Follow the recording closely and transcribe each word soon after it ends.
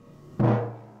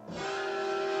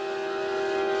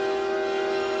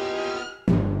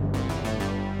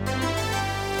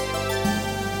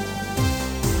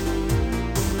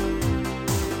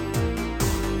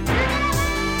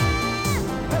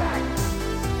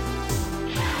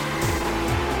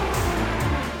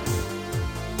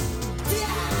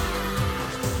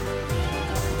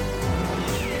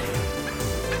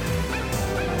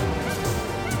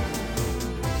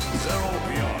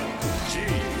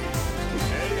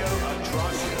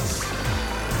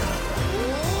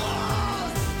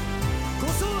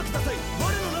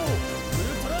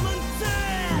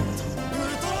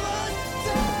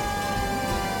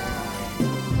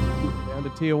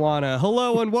Tijuana.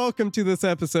 Hello and welcome to this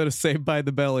episode of Saved by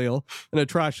the Belial, an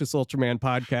atrocious Ultraman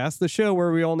podcast, the show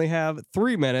where we only have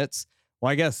 3 minutes,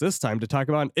 well, I guess this time, to talk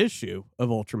about an issue of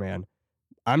Ultraman.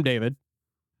 I'm David.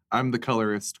 I'm the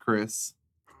colorist, Chris.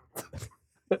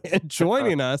 And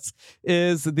joining us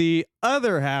is the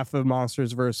other half of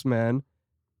Monsters vs. Men,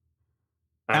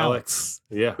 Alex.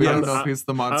 Yeah. We don't know if he's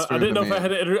the monster. I didn't know or the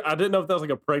if man. I didn't know if that was like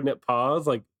a pregnant pause.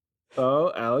 Like,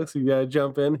 oh, Alex, you gotta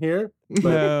jump in here.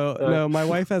 No, my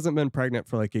wife hasn't been pregnant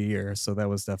for like a year, so that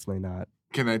was definitely not.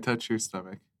 Can I touch your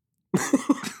stomach?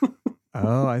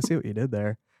 Oh, I see what you did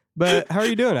there. But how are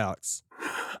you doing, Alex?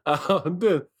 I'm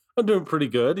doing pretty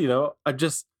good. You know,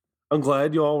 I'm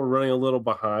glad you all were running a little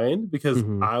behind because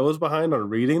I was behind on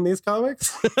reading these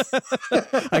comics.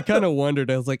 I kind of wondered.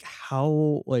 I was like,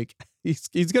 how? Like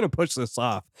he's gonna push this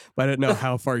off, but I didn't know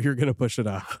how far you're gonna push it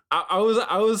off. I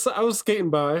was skating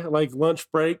by, like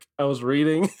lunch break. I was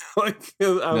reading.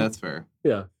 That's fair.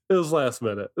 Yeah, it was last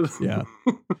minute. Yeah.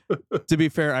 To be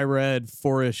fair, I read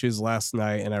 4 issues last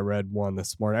night and I read 1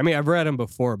 this morning. I mean, I've read them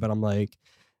before, but I'm like,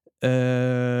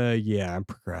 yeah, I'm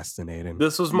procrastinating.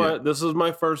 This was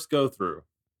my first go through.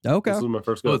 Okay. This was my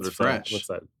first go through. It's fresh.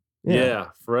 Yeah,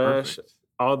 fresh. Perfect.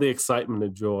 All the excitement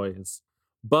and joy is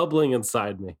bubbling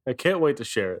inside me. I can't wait to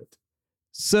share it.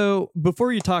 So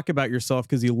before you talk about yourself,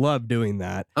 because you love doing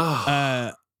that,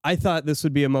 I thought this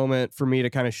would be a moment for me to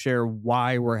kind of share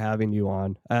why we're having you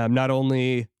on. Not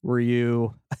only were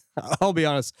you, I'll be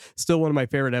honest, still one of my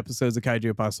favorite episodes of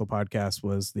Kaiju Apostle podcast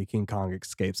was the King Kong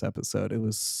Escapes episode. It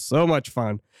was so much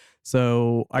fun.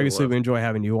 So obviously we enjoy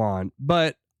having you on,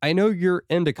 but I know you're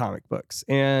into comic books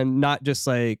and not just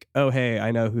like, oh, hey, I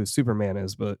know who Superman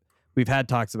is, but we've had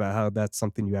talks about how that's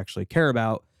something you actually care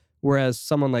about. Whereas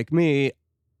someone like me,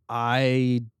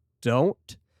 I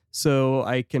don't. So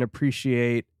I can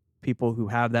appreciate people who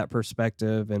have that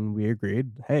perspective, and we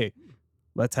agreed, hey,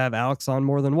 let's have Alex on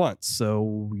more than once.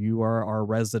 So you are our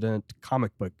resident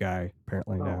comic book guy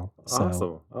apparently now.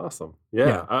 Awesome.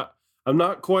 Yeah. I'm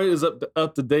not quite as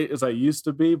up to date as I used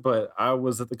to be, but I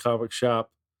was at the comic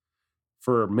shop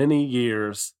for many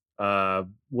years,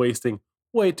 wasting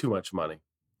way too much money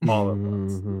all at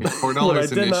once.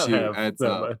 $4 an issue adds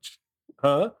up. Much.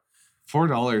 Huh?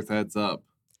 $4 adds up.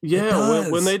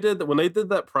 Yeah, when they did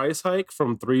that price hike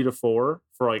from 3 to 4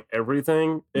 for like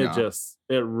everything, it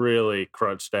really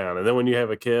crunched down. And then when you have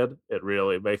a kid, it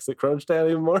really makes it crunch down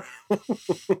even more.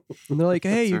 And they're like,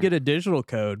 hey, you get a digital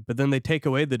code, but then they take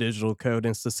away the digital code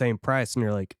and it's the same price. And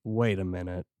you're like, wait a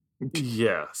minute.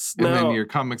 Yes. And then your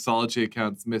Comixology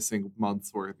account's missing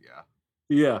months worth.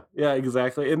 Yeah,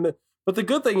 exactly. But the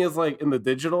good thing is, like in the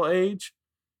digital age,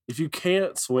 if you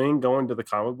can't swing going to the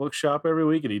comic book shop every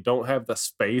week and you don't have the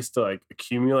space to like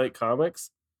accumulate comics,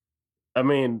 I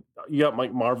mean, you got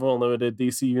like Marvel Unlimited,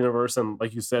 DC Universe, and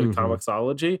like you said,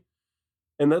 Comixology.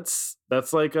 And that's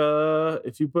like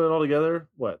if you put it all together,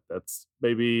 that's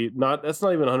not even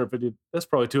 150, that's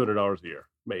probably $200 a year,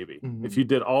 maybe. If you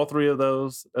did all 3 of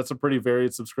those, that's a pretty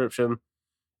varied subscription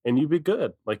and you'd be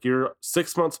good. Like you're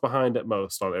 6 months behind at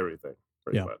most on everything,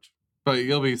 pretty much. But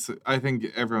I think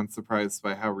everyone's surprised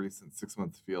by how recent 6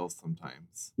 months feels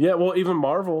sometimes. Yeah, well, even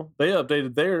Marvel, they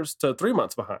updated theirs to 3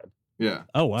 months behind. Yeah.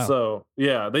 Oh, wow. So,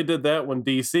 yeah, they did that when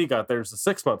DC got theirs to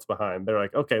 6 months behind. They're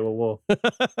like, okay, well,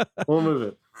 we'll move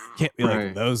it. Can't be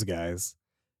like those guys.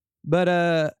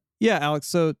 But, yeah, Alex,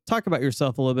 so talk about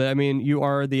yourself a little bit. I mean, you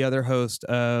are the other host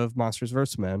of Monsters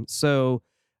vs. Men. So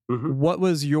what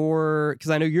was because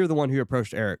I know you're the one who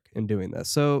approached Eric in doing this.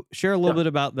 So share a little bit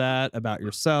about that, about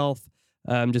yourself,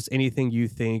 just anything you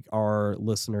think our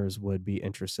listeners would be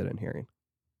interested in hearing.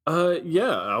 I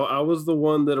was the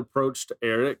one that approached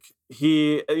Eric.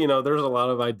 He, there's a lot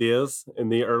of ideas in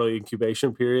the early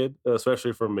incubation period,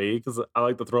 especially for me, because I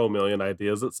like to throw a million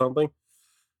ideas at something.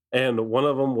 And one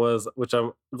of them was, which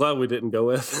I'm glad we didn't go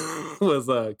with, was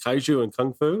Kaiju and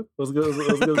Kung Fu. Was going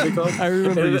to be called. I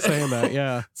remember you saying that,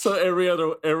 yeah. So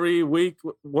every week,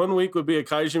 1 week would be a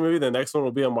Kaiju movie, the next one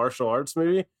will be a martial arts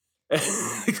movie.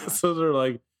 So they're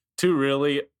like 2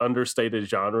 really understated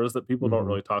genres that people don't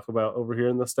really talk about over here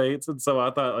in the States. And so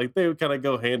I thought like they would kind of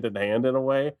go hand in hand in a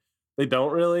way. They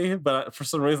don't really, but for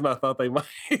some reason I thought they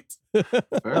might.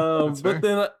 But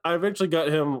then I eventually got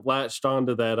him latched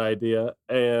onto that idea.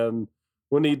 And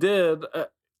when he did,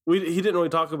 he didn't really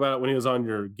talk about it when he was on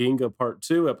your Ginga Part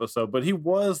 2 episode, but he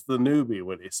was the newbie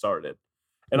when he started.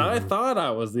 And I thought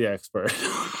I was the expert.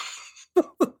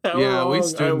 Yeah, we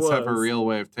students have a real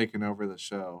way of taking over the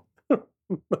show.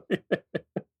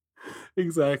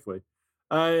 Exactly.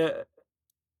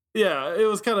 It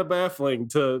was kind of baffling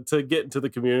to get into the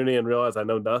community and realize I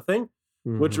know nothing,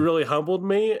 which really humbled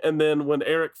me. And then when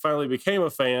Eric finally became a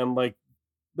fan, like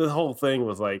the whole thing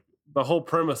was like the whole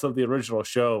premise of the original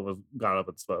show was gone up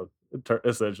in smoke,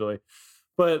 essentially.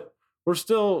 But we're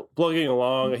still plugging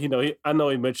along. I know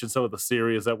he mentioned some of the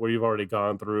series that we've already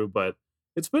gone through, but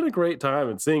it's been a great time,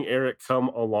 and seeing Eric come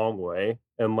a long way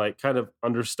and like kind of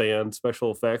understand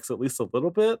special effects at least a little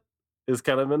bit is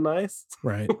kind of been nice.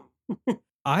 Right.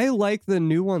 I like the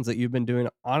new ones that you've been doing,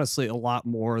 honestly, a lot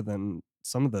more than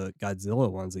some of the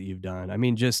Godzilla ones that you've done. I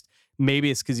mean, just maybe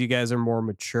it's because you guys are more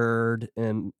matured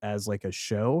and as like a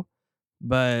show,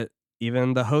 but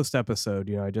even the host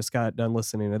episode, I just got done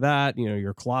listening to that,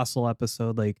 your Colossal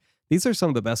episode, like these are some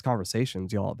of the best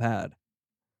conversations y'all have had.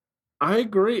 I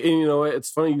agree. And it's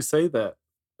funny you say that.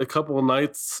 A couple of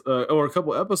nights or a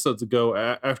couple episodes ago,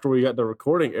 after we got to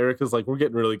recording, Eric is like, we're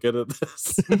getting really good at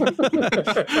this.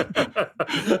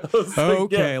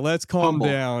 Okay, let's calm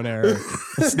down, Eric.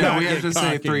 Now we have to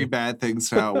say 3 bad things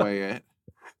to outweigh it.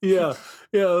 Yeah.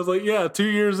 I was like, 2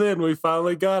 years in, we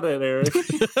finally got it, Eric.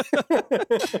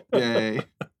 Yay.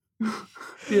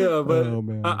 Yeah, but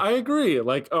I agree.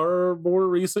 Like our more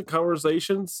recent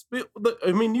conversations,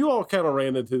 I mean, you all kind of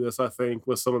ran into this, I think,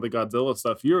 with some of the Godzilla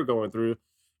stuff you were going through.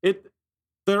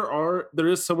 There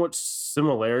is so much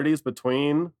similarities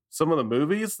between some of the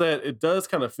movies that it does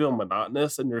kind of feel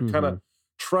monotonous, and you're kind of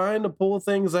trying to pull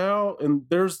things out, and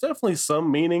there's definitely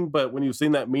some meaning, but when you've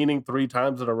seen that meaning 3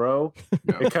 times in a row,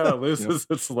 it kind of loses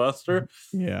its luster.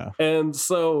 Yeah. And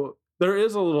so there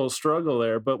is a little struggle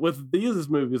there, but with these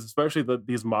movies, especially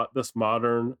this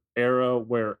modern era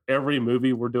where every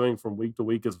movie we're doing from week to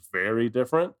week is very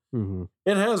different,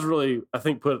 it has really, I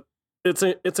think, it's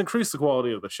increased the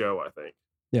quality of the show, I think.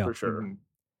 Yeah. For sure.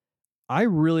 I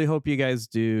really hope you guys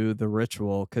do The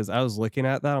Ritual, because I was looking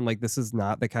at that. I'm like, this is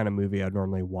not the kind of movie I'd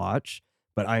normally watch,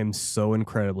 but I am so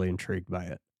incredibly intrigued by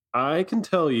it. I can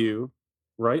tell you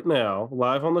right now,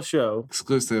 live on the show,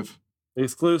 exclusive.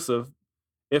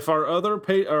 If our other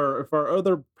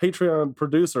Patreon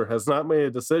producer has not made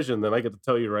a decision, then I get to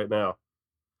tell you right now.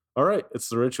 All right, it's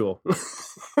The Ritual.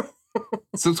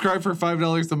 Subscribe for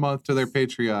 $5 a month to their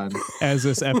Patreon. As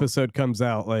this episode comes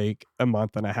out like a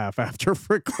month and a half after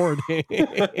recording.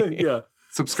 Yeah.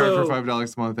 Subscribe for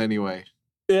 $5 a month anyway.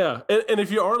 Yeah. And if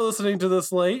you are listening to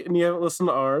this late and you haven't listened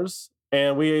to ours,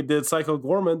 and we did Psycho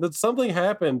Gorman, then something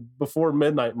happened before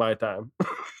midnight my time.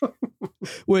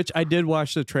 Which I did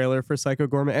watch the trailer for Psycho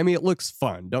Gorman. I mean, it looks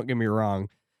fun, don't get me wrong.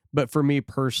 But for me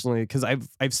personally, because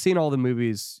I've seen all the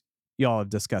movies y'all have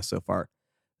discussed so far,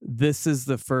 this is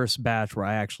the first batch where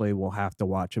I actually will have to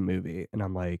watch a movie. And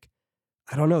I'm like,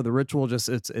 I don't know, The Ritual just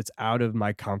it's out of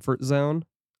my comfort zone.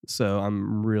 So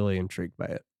I'm really intrigued by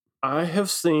it. I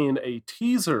have seen a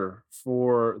teaser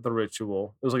for The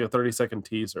Ritual. It was like a 30-second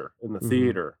teaser in the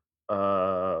theater.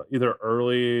 Either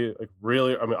early, like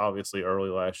really, I mean, obviously early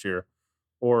last year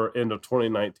or end of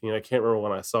 2019. I can't remember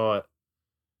when I saw it.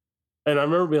 And I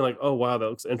remember being like, oh, wow, that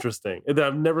looks interesting. And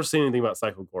I've never seen anything about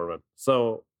Psycho Gorman.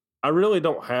 So I really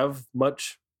don't have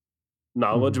much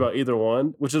knowledge about either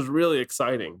one, which is really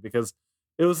exciting because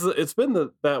it's been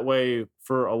that way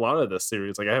for a lot of this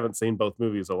series. Like I haven't seen both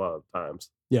movies a lot of times.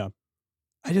 Yeah.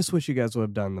 I just wish you guys would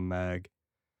have done the Meg.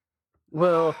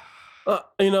 Well,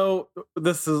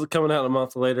 this is coming out a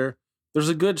month later. There's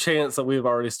a good chance that we've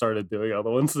already started doing all the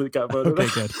ones that got voted.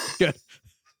 Okay, good.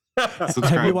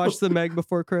 Have you watched the Meg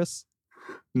before, Chris?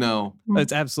 No.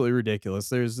 It's absolutely ridiculous.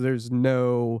 There's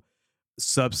no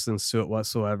substance to it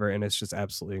whatsoever, and it's just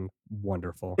absolutely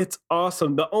wonderful. It's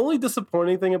awesome. The only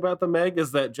disappointing thing about the Meg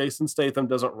is that Jason Statham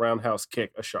doesn't roundhouse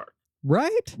kick a shark.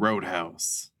 Right?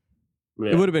 Roadhouse.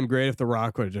 Yeah. It would have been great if The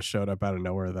Rock would have just showed up out of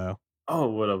nowhere, though. Oh,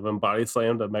 would have been body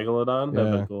slammed a megalodon.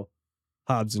 That'd been cool.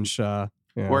 Hobbs and Shaw.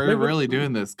 Yeah. We're really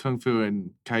doing this kung fu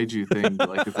and kaiju thing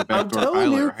like it's a backdoor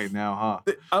pilot right now,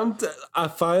 huh? I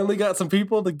finally got some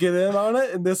people to get in on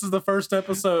it, and this is the first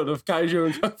episode of Kaiju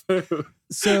and Kung Fu.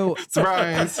 So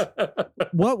surprise!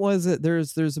 What was it?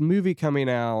 There's a movie coming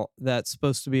out that's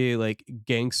supposed to be like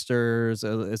gangsters.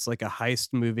 It's like a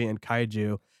heist movie and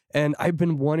kaiju, and I've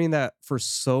been wanting that for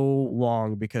so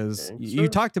long because you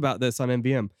talked about this on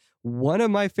MVM. One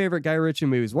of my favorite Guy Ritchie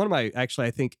movies.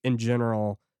 I think in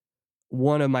general,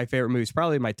 one of my favorite movies,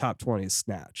 probably my top 20 is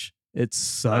Snatch. It's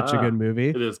such a good movie.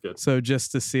 It is good. So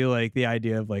just to see like the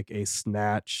idea of like a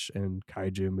Snatch and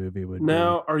kaiju movie would be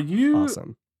are you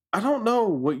awesome. I don't know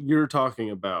what you're talking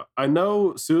about. I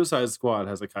know Suicide Squad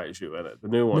has a kaiju in it. The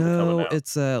new one coming out.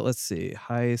 It's let's see,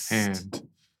 heist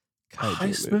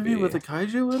movie with a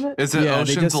kaiju in it? Is it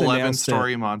Ocean's 11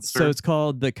 Story Monster? So it's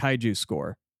called The Kaiju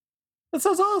Score. That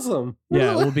sounds awesome.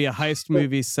 Yeah, it will be a heist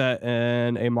movie set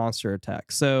in a monster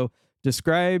attack. So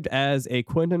described as a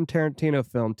Quentin Tarantino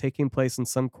film taking place in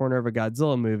some corner of a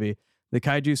Godzilla movie, The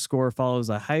kaiju score follows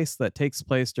a heist that takes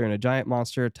place during a giant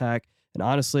monster attack, and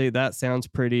honestly, that sounds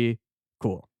pretty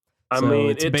cool. I So mean,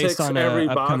 it's it based ticks on every an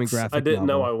upcoming box I graphic didn't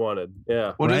know novel. I wanted.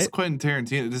 Yeah. What is Right? Quentin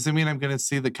Tarantino? Does it mean I'm going to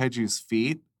see the kaiju's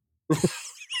feet?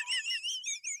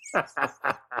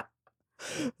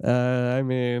 I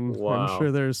mean, Wow. I'm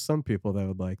sure there's some people that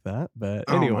would like that, but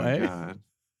Oh my anyway. God.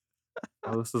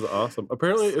 Oh, this is awesome.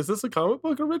 Apparently, is this a comic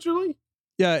book originally?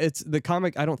 Yeah, it's the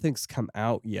comic. I don't think's come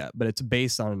out yet, but it's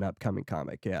based on an upcoming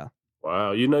comic. Yeah.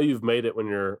 Wow. You know you've made it when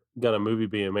you're got a movie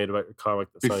being made about your comic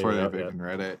that's not Before even they've out yet. even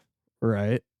read it.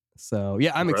 Right. So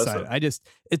yeah, I'm Impressive. excited.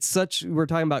 It's such, we're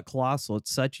talking about Colossal.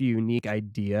 It's such a unique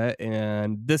idea.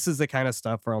 And this is the kind of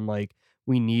stuff where I'm like,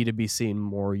 we need to be seeing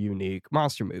more unique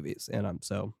monster movies. And I'm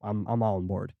all on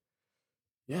board.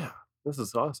 Yeah. This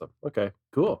is awesome. Okay,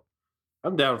 cool.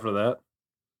 I'm down for that.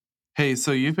 Hey,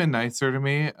 so you've been nicer to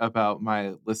me about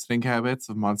my listening habits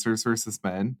of Monsters vs.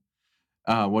 Men,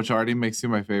 which already makes you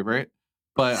my favorite.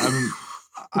 But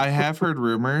I have heard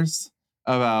rumors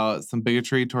about some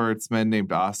bigotry towards men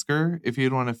named Oscar. If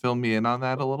you'd want to fill me in on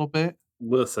that a little bit.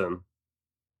 Listen,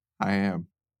 I am.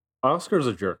 Oscar's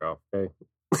a jerk off, okay?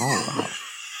 Oh, wow.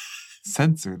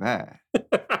 Censor that.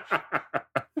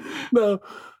 No.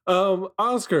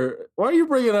 Oscar, why are you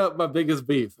bringing up my biggest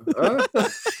beef? Huh?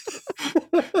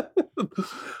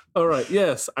 All right.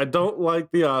 Yes, I don't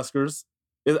like the Oscars.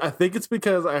 I think it's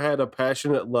because I had a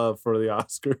passionate love for the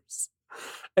Oscars.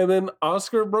 And then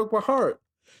Oscar broke my heart.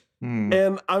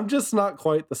 And I'm just not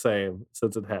quite the same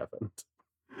since it happened.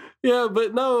 Yeah,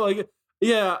 but no, like,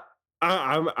 yeah,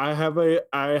 I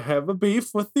have a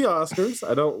beef with the Oscars.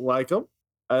 I don't like them.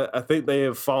 I think they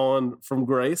have fallen from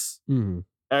grace. Mm-hmm.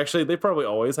 Actually, they probably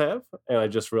always have, and I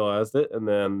just realized it, and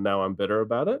then now I'm bitter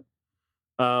about it.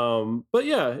 But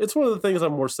yeah, it's one of the things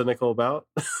I'm more cynical about.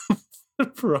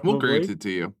 We'll grant it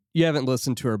to you. You haven't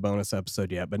listened to our bonus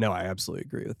episode yet, but no, I absolutely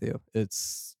agree with you.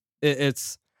 It's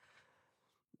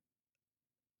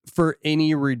for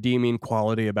any redeeming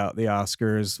quality about the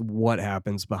Oscars, what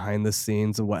happens behind the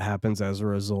scenes and what happens as a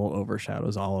result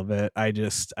overshadows all of it. I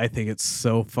think it's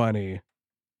so funny.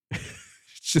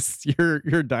 Just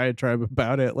your diatribe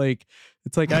about it. Like,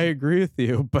 it's like, I agree with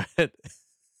you, but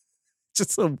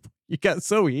just so you got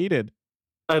so heated.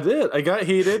 I did. I got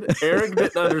heated. Eric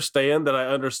didn't understand that I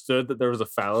understood that there was a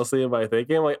fallacy in my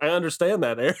thinking. I'm like, I understand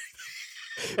that, Eric.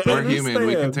 We're human.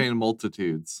 We contain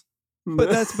multitudes.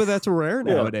 But that's rare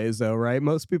nowadays, though, right?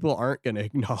 Most people aren't going to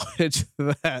acknowledge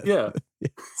that. Yeah.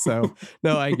 So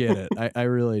no, I get it. I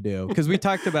really do. Because we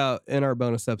talked about in our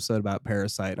bonus episode about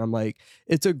Parasite. I'm like,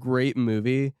 it's a great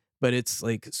movie, but it's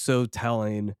like so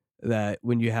telling that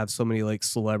when you have so many like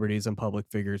celebrities and public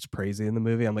figures praising the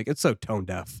movie, I'm like, it's so tone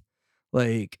deaf.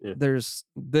 Like,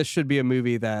 this should be a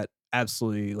movie that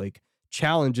absolutely like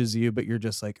challenges you, but you're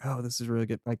just like, oh, this is really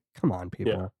good. Like, come on,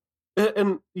 people.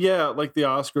 And yeah, like the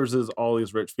Oscars is all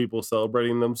these rich people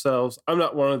celebrating themselves. I'm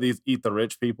not one of these eat the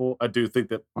rich people. I do think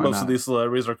that most of these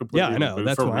celebrities are completely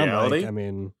removed from reality. I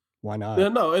mean, why not? Yeah,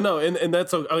 no, and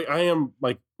that's I am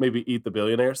like maybe eat the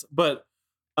billionaires, but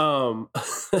I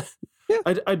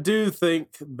do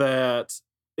think that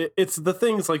it's the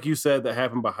things like you said that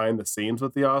happen behind the scenes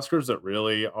with the Oscars that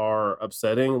really are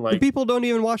upsetting. Like, the people don't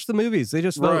even watch the movies; they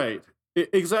just vote. Right.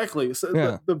 Exactly.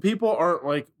 So the people aren't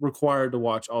like required to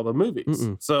watch all the movies.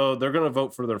 So they're going to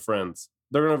vote for their friends.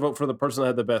 They're going to vote for the person that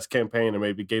had the best campaign and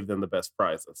maybe gave them the best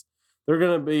prizes. They're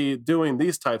going to be doing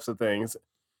these types of things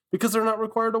because they're not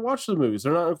required to watch the movies.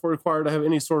 They're not required to have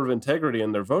any sort of integrity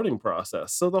in their voting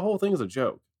process. So the whole thing is a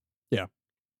joke. Yeah.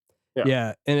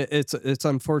 And it's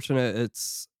unfortunate.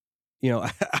 It's,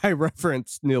 I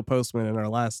referenced Neil Postman in our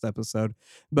last episode,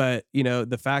 but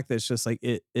the fact that it's just like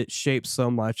it shapes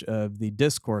so much of the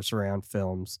discourse around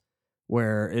films,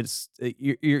 where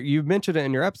you mentioned it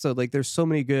in your episode. Like, there's so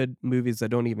many good movies that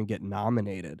don't even get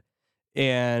nominated,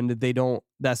 and they don't.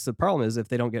 That's the problem, is if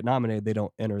they don't get nominated, they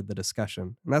don't enter the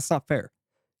discussion, and that's not fair.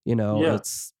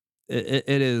 It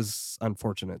is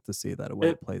unfortunate to see that way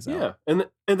it plays out. Yeah,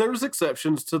 and there's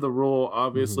exceptions to the rule,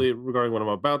 obviously, regarding what I'm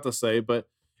about to say, but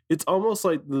it's almost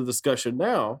like the discussion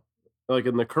now, like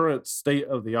in the current state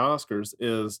of the Oscars,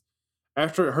 is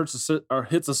after it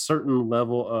hits a certain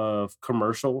level of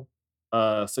commercial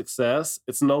success,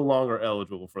 it's no longer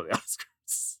eligible for the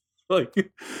Oscars.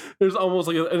 Like, there's almost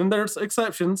like, and there's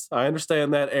exceptions. I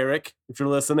understand that, Eric, if you're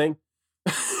listening.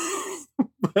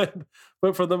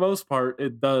 But for the most part,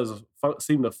 it does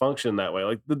seem to function that way.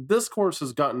 Like, the discourse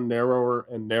has gotten narrower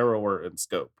and narrower in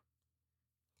scope.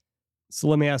 So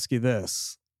let me ask you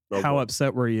this. How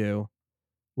upset were you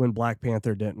when Black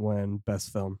Panther didn't win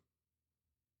Best Film?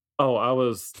 Oh, I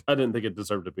didn't think it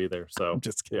deserved to be there. So I'm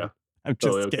just kidding. Yeah, I'm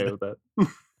just totally kidding. okay with that.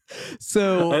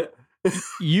 So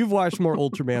you've watched more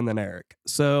Ultraman than Eric.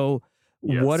 So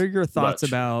Yes, what are your thoughts much.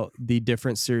 about the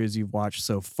different series you've watched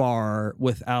so far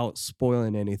without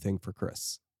spoiling anything for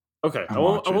Chris? Okay, I'm I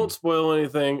watching. won't spoil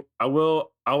anything.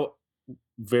 I'll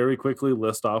very quickly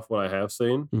list off what I have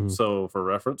seen. Mhm. So for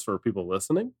reference for people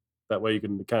listening, that way you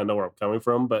can kind of know where I'm coming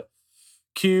from. But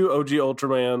Q, OG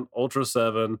Ultraman, Ultra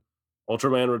 7,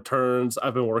 Ultraman Returns,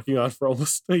 I've been working on for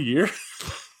almost a year.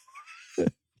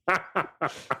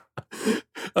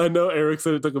 I know Eric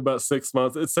said it took about 6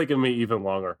 months. It's taken me even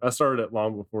longer. I started it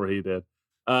long before he did.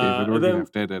 David, we're and gonna then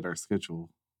have to edit our schedule.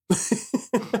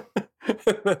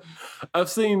 I've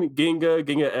seen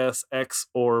Ginga S, X,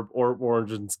 Orb,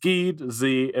 Origins, Geed,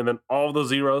 Z, and then all the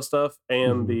Zero stuff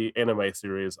and Mhm. the anime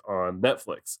series on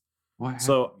Netflix. What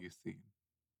So- have you seen?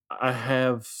 I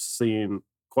have seen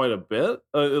quite a bit,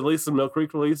 at least the Mill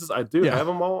Creek releases. I do Yeah. have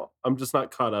them all. I'm just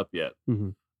not caught up yet.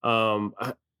 Mhm.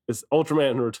 It's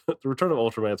Ultraman, the Return of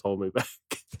Ultraman's holding me back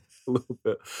a little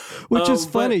bit. Which is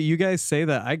But- funny. You guys say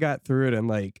that. I got through it in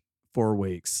like 4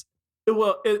 weeks.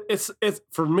 Well, it's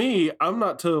for me. I'm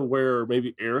not to where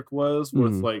maybe Eric was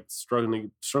with Mhm. like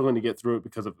struggling to get through it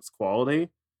because of its quality.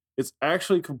 It's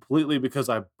actually completely because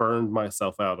I burned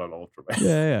myself out on Ultraman.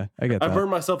 Yeah, I get I that.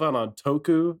 burned myself out on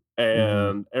Toku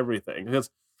and everything because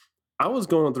I was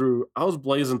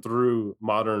blazing through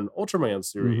modern Ultraman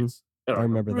series at I a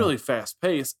remember that. really fast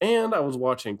pace, and I was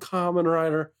watching Kamen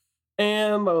Rider,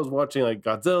 and I was watching like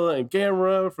Godzilla and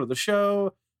Gamera for the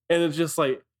show, and it's just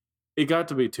like it got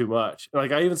to be too much.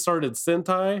 Like I even started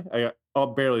Sentai. I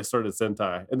barely started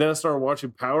Sentai, and then I started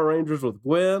watching Power Rangers with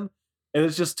Gwen, and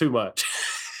it's just too much.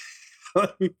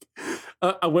 Like,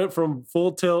 I went from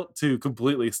full tilt to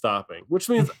completely stopping, which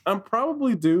means I'm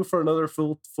probably due for another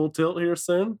full tilt here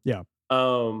soon. Yeah.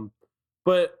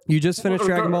 But You just finished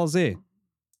Dragon Ball Z.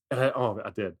 and I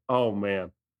did. Oh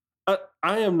man,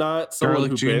 I am not someone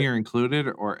Garlic who Jr. included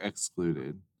or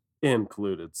excluded?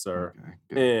 included, sir. Okay,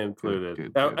 good,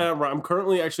 Included. good. I'm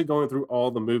currently actually going through all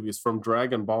the movies from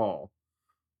Dragon Ball,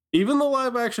 even the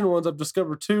live action ones. I've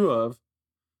discovered 2 of.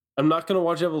 I'm not going to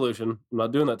watch Evolution. I'm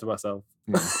not doing that to myself.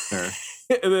 Yeah, fair.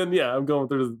 And then I'm going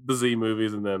through the Z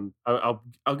movies, and then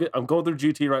I'm going through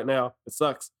GT right now. It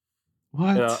sucks.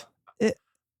 What? You know,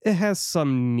 It has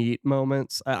some neat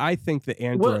moments. I think the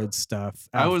Android stuff.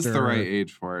 I was the after- right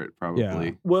age for it,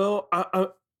 probably. Well, I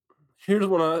here's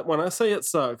when I say it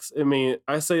sucks. I mean,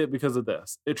 I say it because of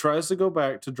this. It tries to go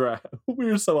back to we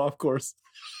were so off course.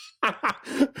 Have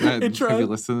it tries. you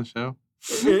listened to the show?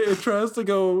 It tries to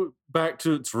go back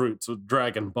to its roots with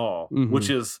Dragon Ball, which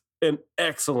is an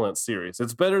excellent series.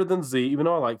 It's better than Z, even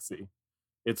though I like Z.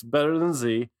 It's better than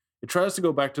Z. It tries to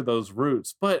go back to those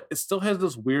roots, but it still has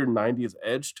this weird 90s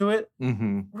edge to it.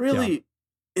 Mm-hmm. Really,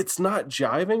 it's not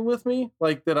jiving with me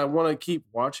like that. I want to keep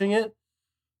watching it,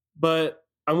 but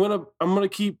I'm gonna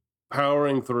keep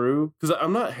powering through because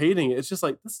I'm not hating it. It's just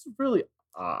like this is really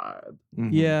odd. Mm-hmm.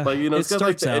 Yeah. Like it's got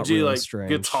like starts the out edgy really like strange.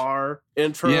 guitar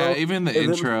intro. Yeah, even the and then-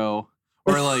 intro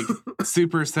or like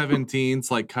Super 17's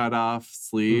like cut off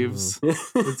sleeves.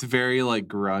 It's very like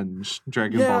grunge,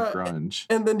 Dragon Ball Yeah, grunge.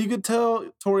 And then you could tell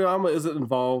Toriyama isn't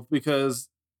involved because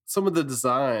some of the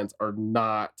designs are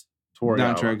not Toriyama.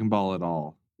 Not Dragon Ball at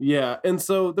all. Yeah, and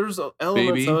so there's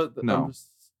elements Baby? of it. That No.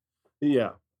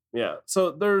 Yeah.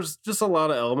 So there's just a lot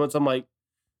of elements. I'm like,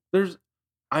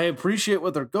 I appreciate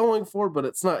what they're going for, but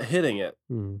it's not hitting it.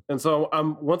 Mhm. And so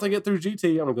once I get through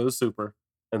GT, I'm gonna go to Super,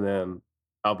 and then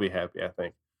I'll be happy, I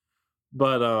think.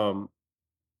 But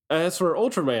as for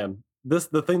Ultraman,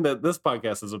 the thing that this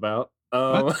podcast is about.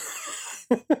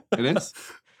 It is?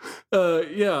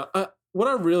 What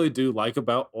I really do like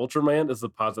about Ultraman is the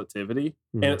positivity,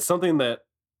 Mhm. and it's something that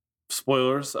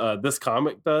spoilers this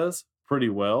comic does pretty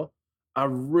well. I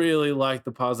really like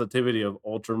the positivity of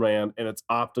Ultraman and its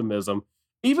optimism.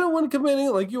 Even when committing,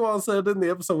 like you all said in the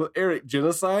episode with Eric,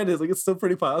 genocide is like it's still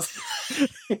pretty positive.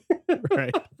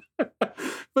 Right.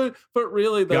 but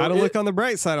really though, Gotta look on the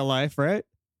bright side of life, right?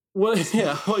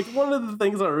 like one of the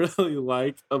things I really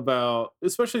like about,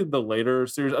 especially the later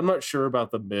series, I'm not sure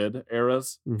about the mid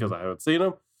eras because I haven't seen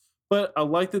them, but I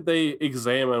like that they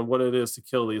examine what it is to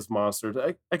kill these monsters.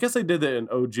 I guess they did that in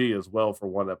OG as well for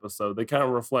one episode. They kind of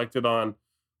reflected on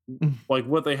like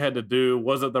what they had to do.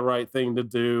 Was it the right thing to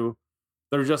do?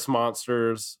 They're just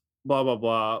monsters, blah, blah,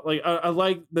 blah. Like I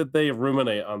like that they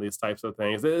ruminate on these types of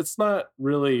things. It's not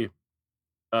really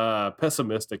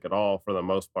pessimistic at all for the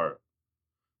most part,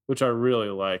 which I really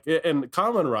like. And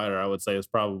Kamen Rider, I would say, is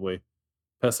probably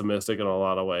pessimistic in a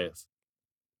lot of ways.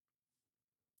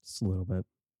 Just a little bit.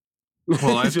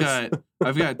 Well,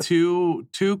 I've got two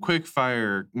quick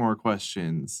fire more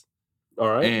questions. All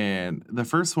right. And the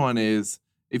first one is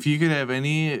If you could have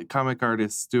any comic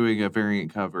artist doing a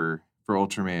variant cover for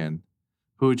Ultraman,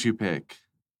 who would you pick?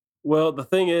 Well, the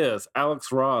thing is,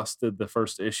 Alex Ross did the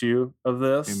first issue of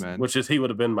this, Amen. which is he would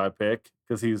have been my pick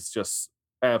because he's just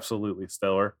absolutely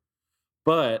stellar.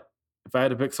 But if I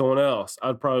had to pick someone else,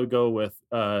 I'd probably go with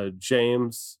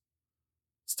James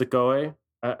Stickoe.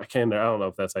 I don't know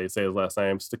if that's how you say his last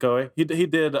name. Stickoe. He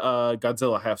did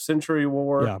Godzilla Half Century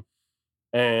War Yeah.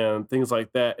 and things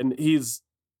like that. And he's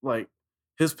like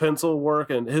his pencil work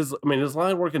and his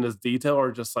line work and his detail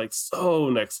are just like so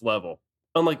next level,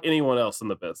 unlike anyone else in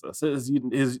the business.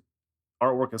 His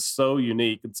artwork is so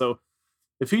unique. And so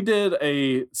if he did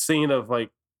a scene of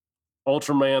like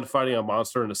Ultraman fighting a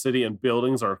monster in a city and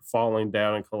buildings are falling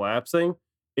down and collapsing,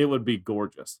 it would be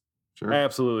gorgeous. Sure.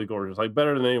 Absolutely gorgeous. Like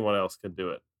better than anyone else could do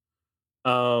it.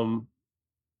 And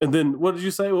then what did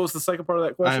you say? What was the second part of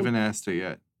that question? I haven't asked it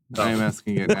yet. I am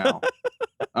asking it now.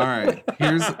 All right.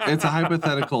 It's a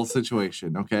hypothetical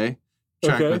situation, okay?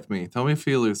 Track with me. Tell me if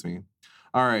you lose me.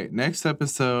 All right. Next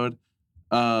episode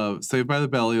of Saved by the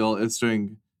Belial is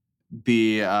doing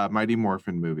the Mighty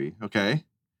Morphin movie, okay?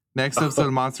 Next episode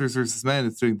of Monsters vs. Men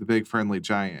is doing the Big Friendly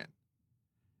Giant.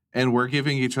 And we're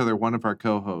giving each other one of our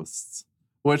co-hosts.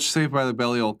 Which Saved by the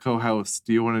Belial co-host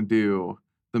do you want to do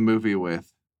the movie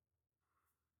with?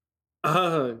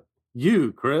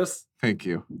 You, Chris. Thank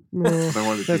you. No, I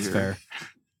wanted to that's hear.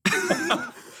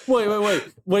 fair.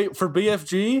 Wait for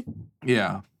BFG?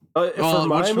 Yeah. For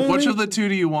my movie? Which of the two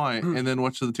do you want? And then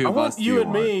which of the two of us do you want?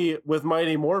 want? Me with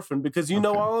Mighty Morphin because you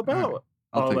know all about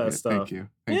all that stuff. Thank you.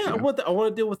 I want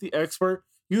to deal with the expert.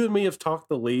 You and me have talked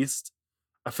the least.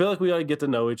 I feel like we ought to get to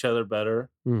know each other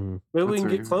better. Mm-hmm. Maybe we can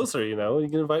get closer, you know? You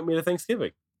can invite me to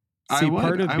Thanksgiving.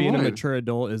 Part of being a mature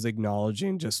adult is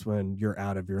acknowledging just when you're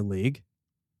out of your league.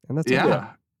 And that's okay.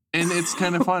 And it's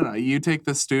kind of fun. You take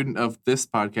the student of this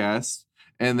podcast,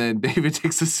 and then David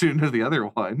takes the student of the other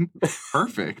one.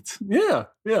 Perfect. Yeah.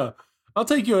 I'll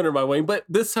take you under my wing, but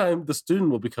this time the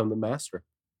student will become the master.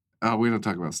 We don't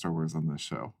talk about Star Wars on this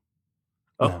show.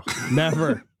 No,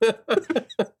 never.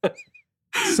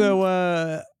 So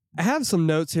I have some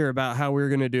notes here about how we're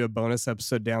going to do a bonus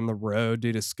episode down the road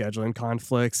due to scheduling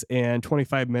conflicts. And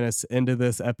 25 minutes into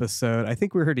this episode, I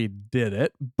think we already did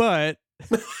it, but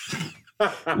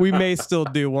we may still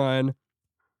do one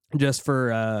just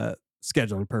for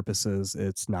scheduling purposes.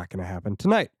 It's not going to happen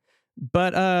tonight.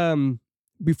 But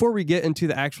before we get into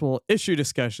the actual issue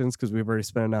discussions, because we've already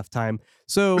spent enough time,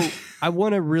 so I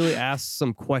want to really ask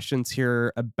some questions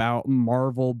here about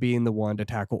Marvel being the one to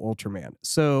tackle Ultraman.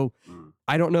 So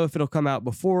I don't know if it'll come out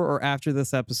before or after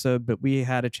this episode, but we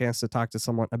had a chance to talk to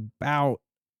someone about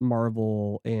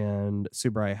Marvel and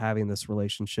Tsuburaya having this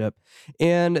relationship.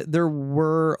 And there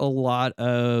were a lot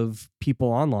of people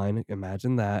online,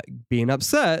 imagine that, being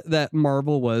upset that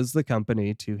Marvel was the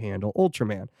company to handle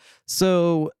Ultraman.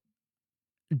 So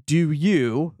do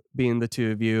you, being the two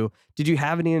of you, did you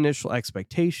have any initial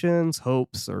expectations,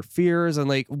 hopes, or fears? And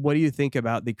like, what do you think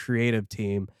about the creative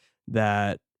team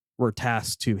that were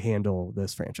tasked to handle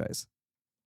this franchise?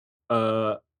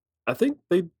 I think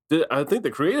they did. I think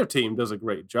the creative team does a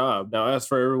great job. Now, as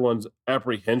for everyone's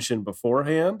apprehension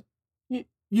beforehand,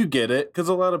 you get it, because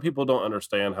a lot of people don't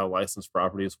understand how licensed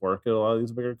properties work at a lot of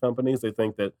these bigger companies. They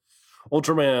think that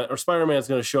Ultraman or Spider-Man is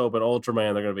going to show up at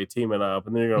Ultraman. They're going to be teaming up,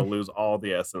 and then you're going to lose all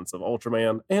the essence of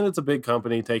Ultraman. And it's a big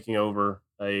company taking over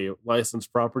a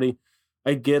licensed property.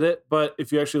 I get it, but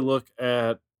if you actually look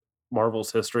at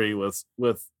Marvel's history with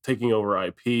taking over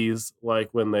IPs, like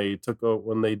when they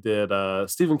did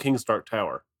Stephen King's Dark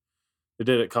Tower, they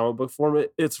did it comic book form.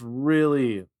 It's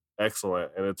really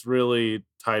excellent, and it's really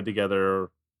tied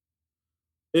together.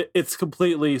 It's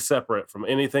completely separate from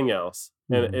anything else.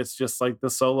 And it's just like the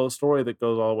solo story that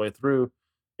goes all the way through.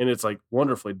 And it's like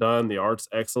wonderfully done. The art's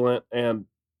excellent. And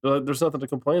there's nothing to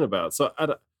complain about. So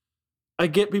I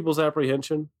get people's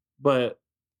apprehension, but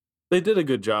they did a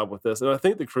good job with this. And I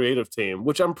think the creative team,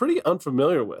 which I'm pretty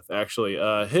unfamiliar with, actually,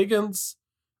 Higgins,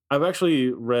 I've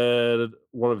actually read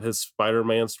one of his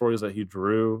Spider-Man stories that he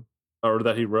drew or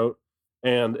that he wrote.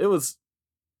 And it was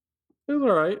all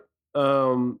right.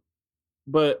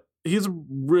 But he's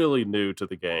really new to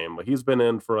the game. He's been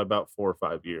in for about 4 or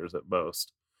 5 years at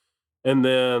most. And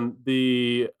then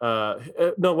he did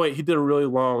a really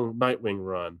long Nightwing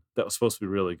run that was supposed to be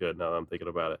really good now that I'm thinking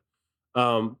about it.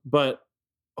 But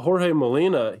Jorge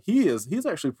Molina, he's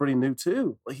actually pretty new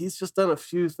too. Like, he's just done a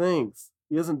few things.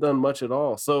 He hasn't done much at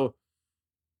all. So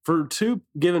for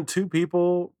given two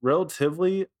people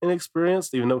relatively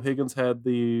inexperienced, even though Higgins had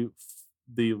the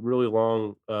really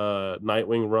long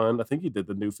Nightwing run. I think he did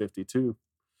the New 52.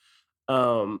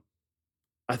 I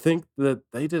think that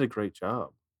they did a great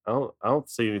job. I don't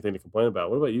see anything to complain about.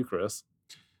 What about you, Chris?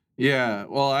 Yeah,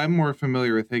 well, I'm more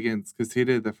familiar with Higgins because he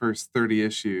did the first 30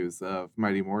 issues of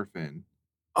Mighty Morphin.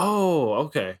 Oh,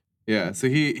 okay. Yeah, so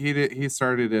he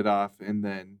started it off and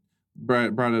then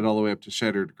brought it all the way up to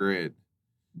Shattered Grid.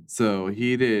 So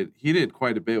he did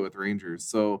quite a bit with Rangers.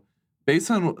 So based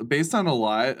on a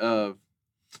lot of,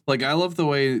 like, I love the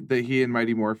way that he and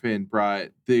Mighty Morphin brought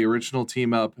the original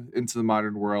team up into the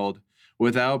modern world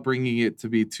without bringing it to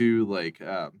be too like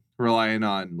relying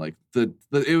on like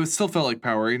it was still felt like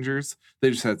Power Rangers.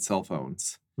 They just had cell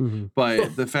phones. Mm-hmm.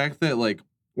 But the fact that like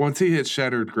once he hit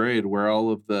Shattered Grade, where all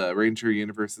of the Ranger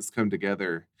universes come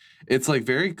together, it's like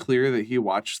very clear that he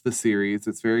watched the series.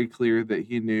 It's very clear that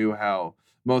he knew how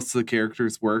most of the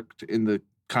characters worked in the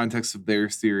context of their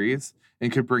series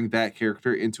and could bring that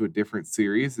character into a different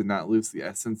series and not lose the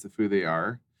essence of who they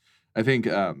are. I think,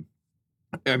 I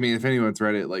mean, if anyone's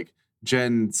read it, like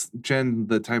Jen,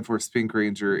 the Time Force Pink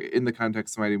Ranger in the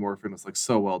context of Mighty Morphin was like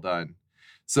so well done.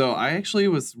 So I actually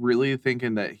was really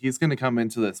thinking that he's going to come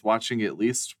into this watching at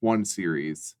least one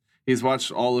series. He's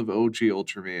watched all of OG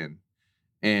Ultraman,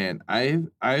 and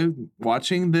I'm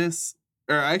watching this,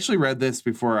 or I actually read this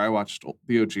before I watched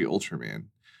the OG Ultraman,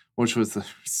 which was a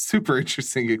super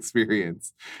interesting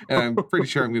experience. And I'm pretty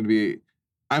sure I'm going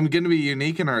to be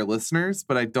unique in our listeners,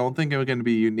 but I don't think I'm going to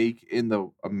be unique in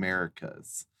the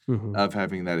Americas of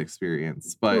having that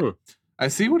experience. But I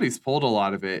see what he's pulled a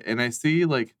lot of it, and I see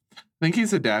like I think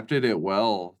he's adapted it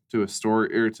well to a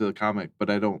story or to the comic, but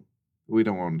we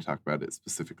don't want to talk about it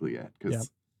specifically yet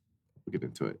because we'll get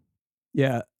into it.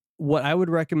 Yeah. What I would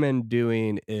recommend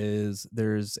doing is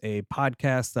there's a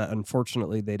podcast that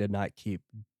unfortunately they did not keep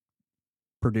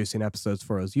producing episodes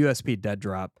for us, USP Dead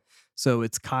Drop. So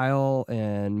it's Kyle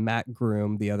and Matt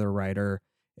Groom, the other writer,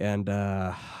 and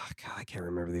God, I can't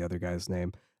remember the other guy's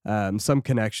name. Some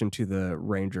connection to the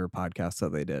Ranger podcast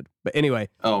that they did. But anyway.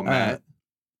 Oh, Matt.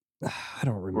 I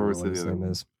don't remember what his name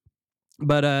is.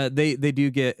 But they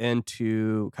do get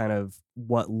into kind of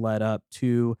what led up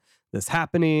to this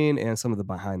happening and some of the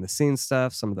behind the scenes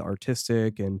stuff, some of the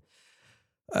artistic and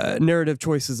narrative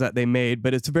choices that they made.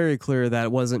 But it's very clear that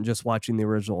it wasn't just watching the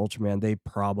original Ultraman. They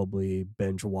probably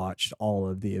binge watched all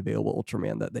of the available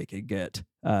Ultraman that they could get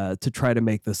to try to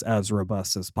make this as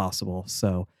robust as possible.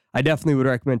 So I definitely would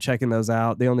recommend checking those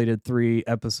out. They only did 3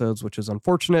 episodes, which is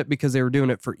unfortunate because they were doing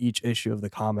it for each issue of the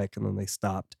comic and then they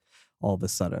stopped all of a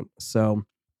sudden. So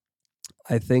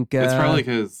I think it's probably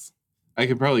because I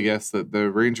could probably guess that the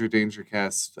Ranger Danger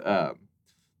cast, the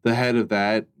head of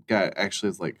that guy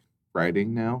actually is like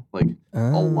writing now, like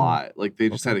a lot. Like they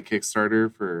just had a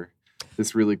Kickstarter for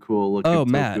this really cool looking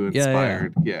Matt. Toku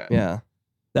inspired. Yeah.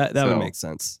 That would make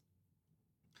sense.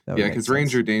 Yeah, because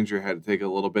Ranger Danger had to take a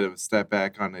little bit of a step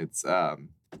back on its.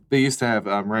 They used to have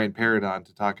Ryan Parrott on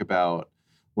to talk about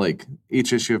like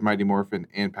each issue of Mighty Morphin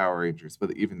and Power Rangers,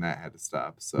 but even that had to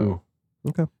stop. So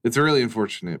okay, it's really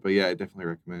unfortunate, but yeah, I definitely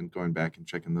recommend going back and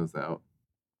checking those out.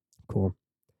 Cool.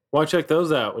 Why check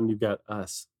those out when you've got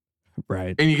us?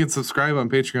 Right. And you can subscribe on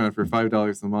Patreon for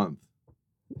 $5 a month.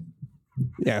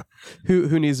 Yeah.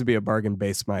 Who needs to be a bargain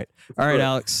basement? All right,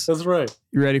 Alex. That's right.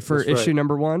 You ready for issue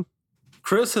number 1?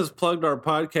 Chris has plugged our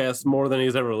podcast more than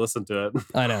he's ever listened to it.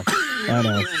 I know.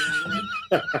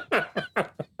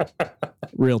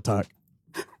 Real talk.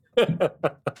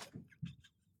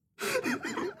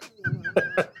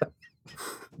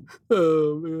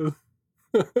 Oh, man.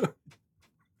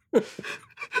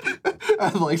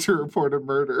 I'd like to report a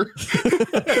murder.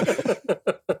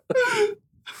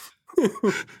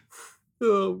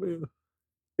 Oh, man.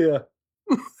 Yeah.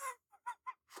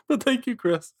 But thank you,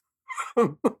 Chris.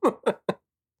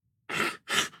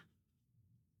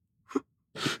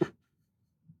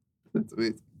 That's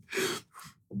amazing.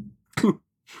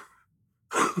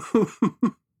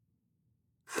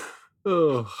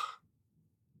 Oh,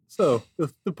 so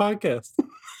the podcast.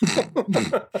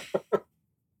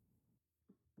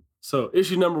 So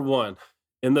issue number 1.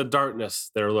 In the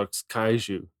darkness, there lurks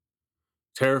Kaiju,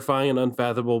 terrifying and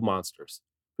unfathomable monsters.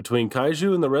 Between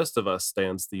Kaiju and the rest of us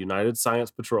stands the United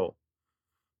Science Patrol.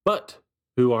 But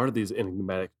who are these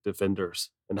enigmatic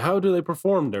defenders, and how do they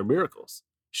perform their miracles?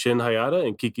 Shin Hayata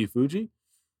and Kiki Fuji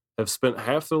have spent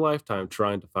half their lifetime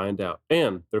trying to find out,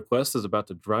 and their quest is about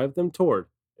to drive them toward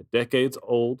a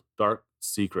decades-old dark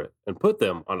secret and put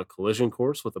them on a collision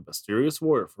course with a mysterious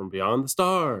warrior from beyond the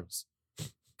stars.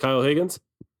 Kyle Higgins,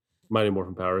 Mighty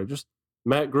Morphin Power Rangers,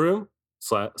 Matt Groom,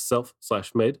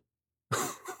 self/made,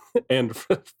 and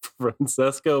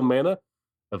Francesco Mana,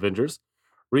 Avengers,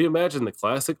 reimagine the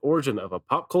classic origin of a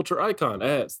pop culture icon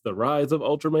as the rise of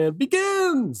Ultraman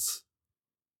begins.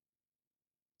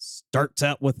 Starts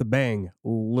out with a bang,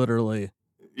 literally.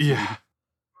 Yeah.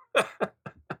 With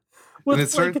And it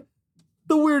starts- like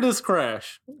the weirdest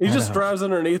crash. He I just know. drives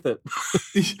underneath it.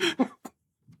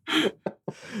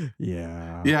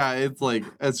 Yeah. Yeah,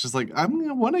 it's just like I'm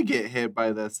gonna want to get hit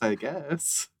by this, I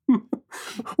guess.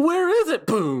 Where is it?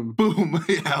 Boom. Boom.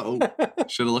 Yeah.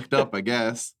 Should have looked up, I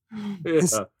guess. Yeah.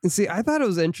 And see, I thought it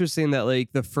was interesting that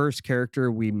like the first character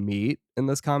we meet in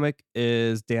this comic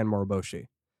is Dan Moroboshi.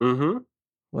 Mm-hmm.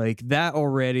 Like that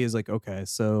already is like, okay,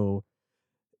 so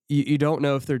you don't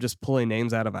know if they're just pulling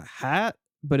names out of a hat,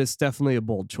 but it's definitely a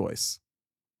bold choice.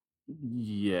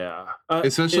 Yeah.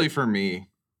 Especially for me.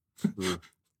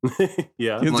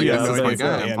 Yeah. Kids I'm like, you this have no is my idea who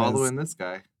guy. Dan I'm following this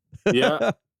guy.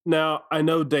 Yeah. Now, I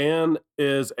know Dan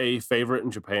is a favorite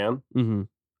in Japan. Mm-hmm.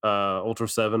 Ultra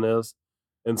 7 is.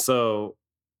 And so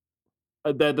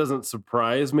that doesn't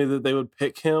surprise me that they would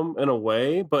pick him in a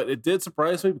way, but it did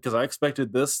surprise me because I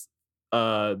expected this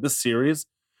series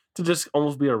to just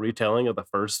almost be a retelling of the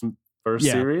first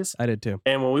Yeah. series. I did too.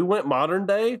 And when we went modern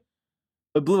day,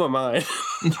 it blew my mind.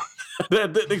 I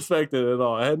didn't expect it at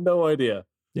all. I had no idea.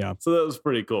 Yeah. So that was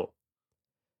pretty cool.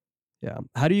 Yeah.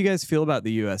 How do you guys feel about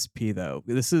the USP though?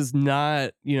 This is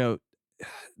not,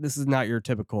 this is not your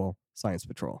typical Science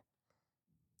Patrol.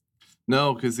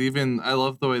 No, because I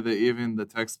love the way that even the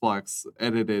text blocks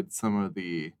edited some of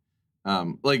the,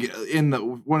 like in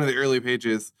one of the early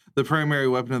pages, the primary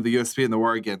weapon of the USP in the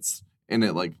war against, and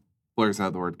it like blurs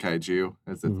out the word kaiju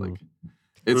as if like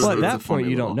it's. Well, at it's a that point, funny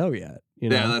you don't little- know yet. You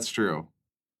know? Yeah, that's true.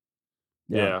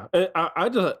 Yeah. And I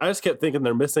just kept thinking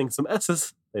they're missing some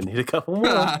S's. They need a couple more.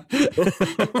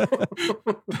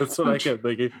 That's what I kept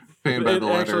thinking. Pain by It the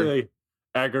letter. actually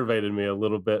aggravated me a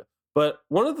little bit. But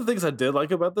one of the things I did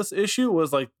like about this issue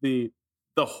was like the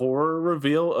horror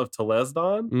reveal of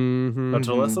Telesdon. Mm-hmm. Or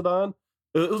Telesidon.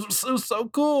 It was so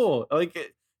cool.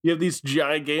 Like you have these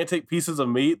gigantic pieces of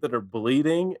meat that are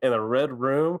bleeding in a red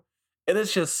room, and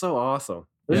it's just so awesome.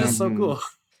 It's just so Mhm. cool.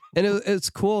 And it's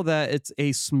cool that it's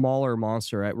a smaller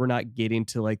monster, right? We're not getting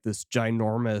to like this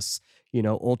ginormous,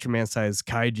 Ultraman sized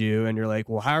kaiju, and you're like,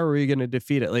 well, how are we going to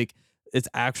defeat it? Like, it's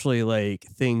actually like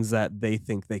things that they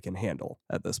think they can handle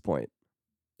at this point.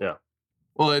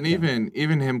 Well, and Yeah.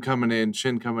 even him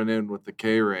Shin coming in with the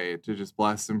K-ray to just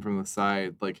blast him from the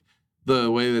side, like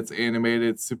the way that's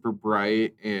animated, super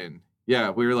bright, and yeah,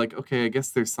 we were like, okay, I guess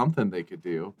there's something they could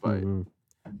do, but Mhm.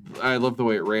 I love the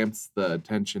way it ramps the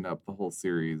tension up the whole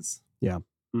series.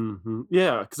 Mm-hmm.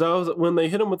 Yeah, because when they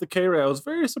hit him with the K-ray, I was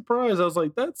very surprised. I was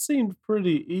like, that seemed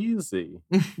pretty easy.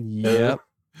 Yep.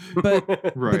 But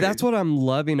Right. But that's what I'm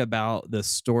loving about this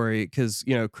story, because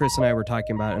Chris and I were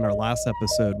talking about in our last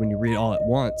episode, when you read all at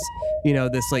once,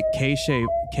 this like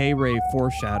K-ray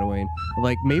foreshadowing.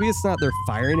 Like maybe it's not they're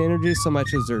firing energy so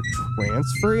much as they're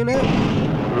transferring it,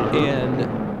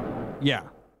 and yeah,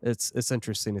 it's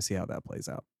interesting to see how that plays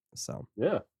out. So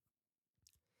Yeah.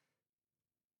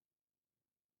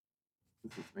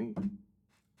 This is me.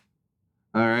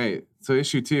 All right. So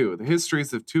issue 2, the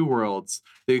histories of two worlds,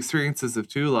 the experiences of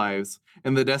two lives,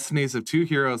 and the destinies of two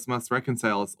heroes must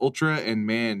reconcile as Ultra and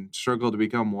Man struggle to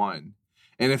become one.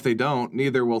 And if they don't,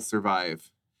 neither will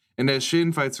survive. And as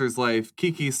Shin fights for his life,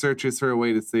 Kiki searches for a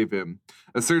way to save him,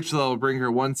 a search that will bring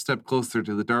her one step closer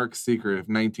to the dark secret of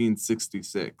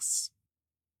 1966.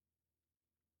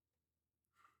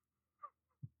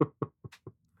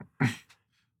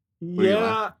 you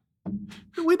Yeah.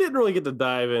 We didn't really get to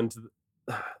dive into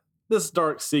this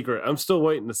dark secret. I'm still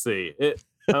waiting to see it.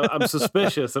 I'm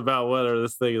suspicious about whether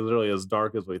this thing is really as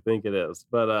dark as we think it is.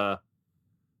 But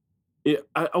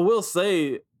I will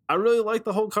say, I really like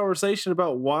the whole conversation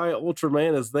about why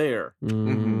Ultraman is there.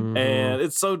 mhm. And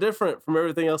it's so different from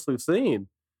everything else we've seen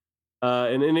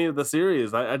in any of the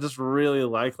series. I just really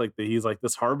like he's like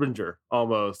this harbinger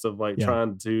almost of like Yeah.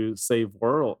 trying to save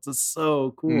worlds. It's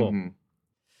so cool. Mhm.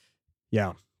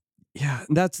 Yeah.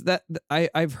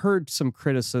 I've heard some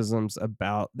criticisms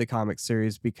about the comic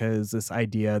series because this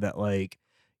idea that like,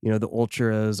 the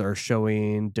Ultras are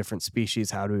showing different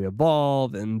species how to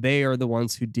evolve, and they are the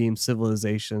ones who deem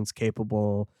civilizations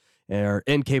capable or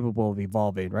incapable of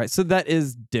evolving, right? So that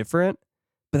is different,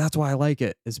 but that's why I like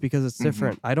it. It's because it's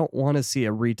different. I don't want to see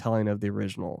a retelling of the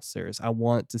original series. I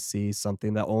want to see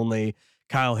something that only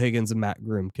Kyle Higgins and Matt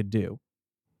Groom could do.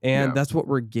 And Yeah. that's what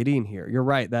we're getting here. You're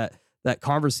right, that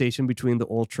conversation between the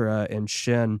Ultra and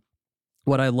Shin,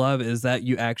 what I love is that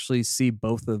you actually see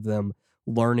both of them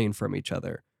learning from each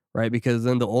other, right? Because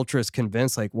then the Ultra is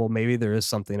convinced like, well, maybe there is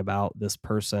something about this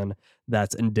person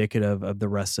that's indicative of the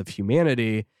rest of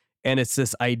humanity. And it's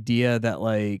this idea that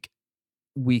like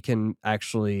we can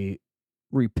actually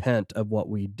repent of what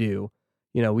we do.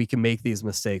 We can make these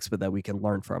mistakes, but that we can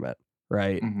learn from it,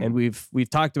 right? Mhm. And we've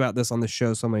talked about this on the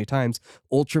show so many times.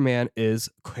 Ultraman is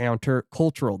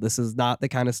counter-cultural. This is not the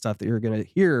kind of stuff that you're going to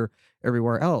hear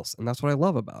everywhere else, and that's what I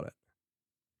love about it.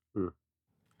 Hmm.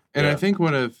 And I Yeah. think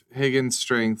one of Higgins'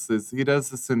 strengths is he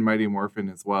does this in Mighty Morphin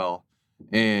as well,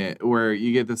 and where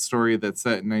you get the story that's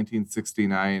set in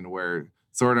 1969, where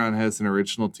Zordon has an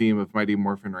original team of Mighty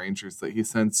Morphin Rangers that he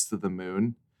sends to the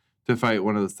moon to fight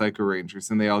one of the Psycho Rangers,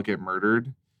 and they all get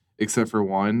murdered except for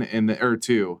one or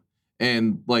two.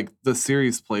 And like the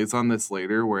series plays on this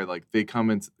later, where like they come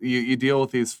and you deal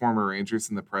with these former Rangers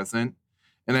in the present,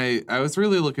 and I was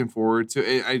really looking forward to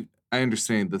it. I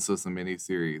understand this was a mini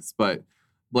series, but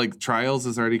like Trials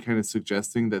is already kind of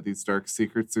suggesting that these dark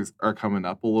secrets are coming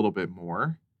up a little bit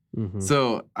more. Mhm.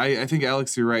 So I think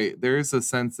Alex, you're right. There is a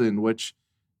sense in which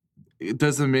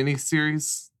does a mini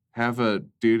series have a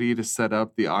duty to set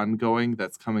up the ongoing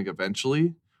that's coming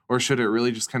eventually, or should it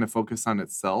really just kind of focus on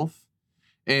itself?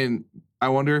 And I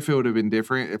wonder if it would have been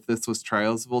different if this was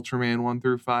Trials of Ultraman 1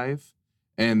 through 5,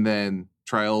 and then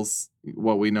Trials,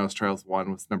 what we know as Trials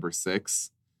 1 was number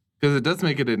 6. Because it does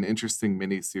make it an interesting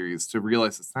mini series to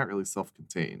realize it's not really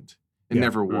self-contained. It Yeah.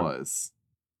 never Mm. was.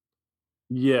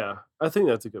 Yeah, I think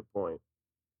that's a good point.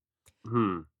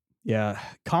 Yeah,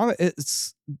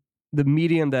 it's the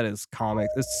medium that is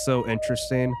comics. It's so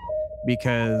interesting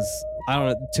because I don't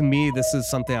know. To me, this is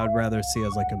something I'd rather see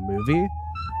as like a movie.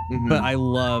 Mhm. But I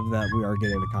love that we are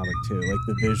getting a comic too. Like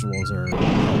the visuals are.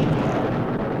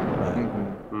 But,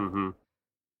 Mhm. Mm-hmm.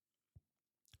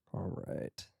 all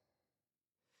right.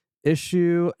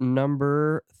 Issue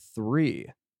number 3.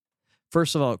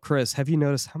 First of all, Chris, have you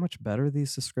noticed how much better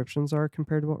these descriptions are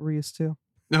compared to what we're used to?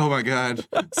 Oh my God.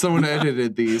 Someone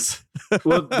edited these.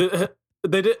 Well,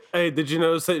 they did. Hey, did you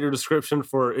notice that your description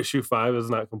for issue 5 is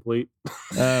not complete?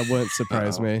 Wouldn't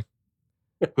surprise Uh-oh. me.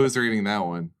 Who's reading that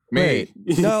one? Me.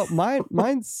 Wait, no,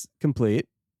 mine's complete.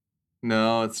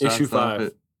 No, it's Issue not.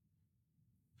 5.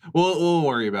 We'll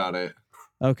worry about it.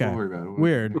 Okay. We'll worry about it.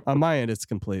 Weird. On my end, it's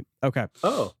complete. Okay.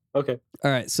 Oh, okay.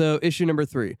 All right. So issue number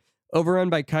 3. Overrun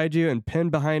by kaiju and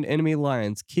pinned behind enemy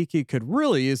lines, Kiki could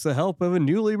really use the help of a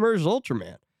newly merged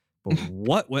Ultraman. But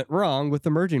what went wrong with the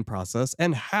merging process,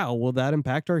 and how will that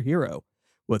impact our hero?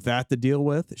 With that to deal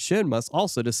with, Shin must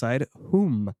also decide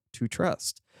whom to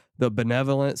trust. The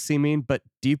benevolent seeming but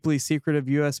deeply secretive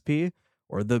USP,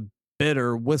 or the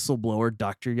bitter whistleblower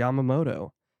Dr.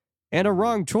 Yamamoto. And a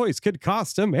wrong choice could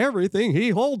cost him everything he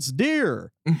holds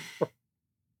dear.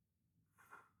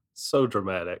 So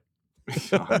dramatic.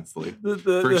 Honestly.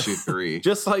 For issue 3.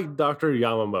 Just like Dr.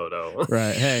 Yamamoto.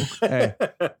 Right. Hey.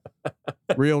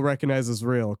 Real recognizes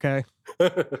real, okay?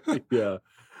 Yeah.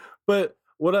 But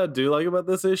what I do like about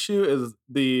this issue is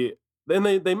they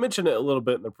mentioned it a little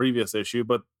bit in the previous issue,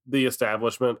 but the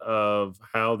establishment of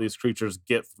how these creatures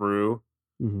get through.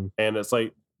 Mm-hmm. And it's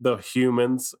like the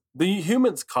humans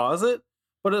cause it,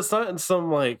 but it's not in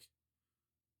some like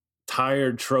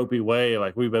tired tropey way,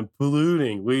 like we've been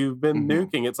polluting, we've been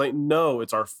nuking. It's like, no,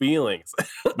 it's our feelings.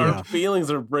 Our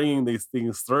feelings are bringing these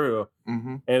things through.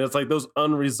 And it's like those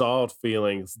unresolved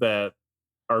feelings that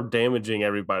are damaging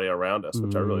everybody around us,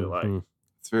 which I really like.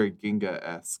 It's very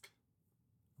Ginga-esque.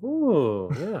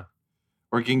 Oh, yeah.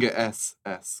 Or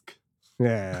Ginga-esque.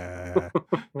 Yeah.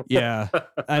 Yeah.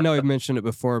 I know I've mentioned it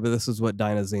before, but this is what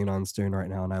Dyna Xenon's doing right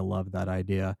now, and I love that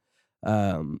idea.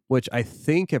 Which I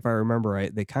think, if I remember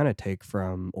right, they kind of take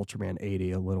from Ultraman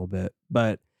 80 a little bit.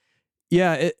 But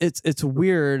yeah, it's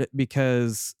weird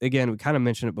because, again, we kind of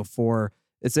mentioned it before.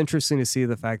 It's interesting to see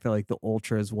the fact that like the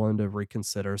Ultra is willing to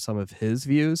reconsider some of his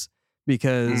views,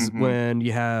 because when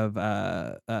you have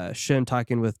Shin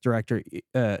talking with director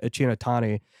Ichino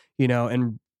Tani, you know,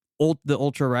 and the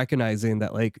Ultra recognizing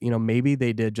that, like, you know, maybe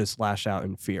they did just lash out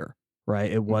in fear,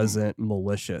 right? It wasn't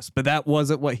malicious, but that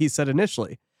wasn't what he said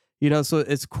initially. You know, so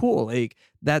it's cool. Like,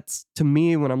 that's, to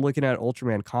me, when I'm looking at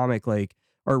Ultraman comic, like,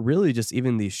 or really just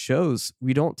even these shows,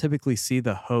 we don't typically see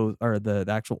the host or the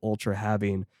actual Ultra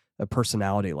having a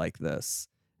personality like this.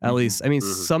 At least, I mean,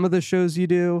 some of the shows you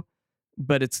do,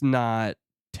 but it's not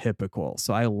typical.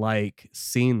 So I like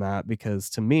seeing that, because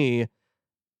to me,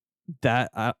 that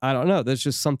I don't know, there's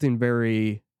just something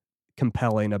very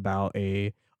compelling about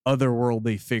a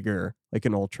otherworldly figure like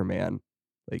an Ultraman,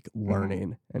 like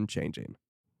learning and changing.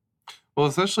 Well,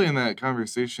 especially in that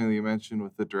conversation that you mentioned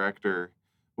with the director,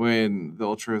 when the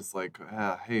Ultra is like,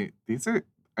 hey,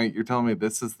 you're telling me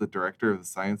this is the director of the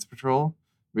Science Patrol?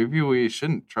 Maybe we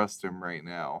shouldn't trust him right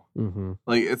now.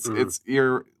 Like,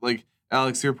 you're like,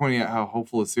 Alex, you're pointing out how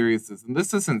hopeful the series is, and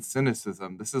this isn't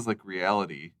cynicism. This is like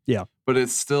reality. Yeah. But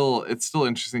it's still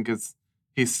interesting because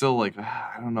he's still like,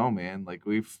 I don't know, man. Like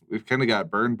we've kind of got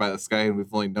burned by this guy, and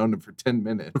we've only known him for 10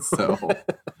 minutes. So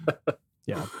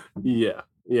Yeah.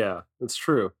 Yeah, it's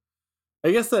true.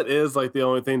 I guess that is like the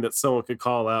only thing that someone could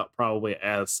call out probably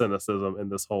as cynicism in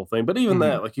this whole thing. But even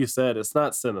that, like you said, it's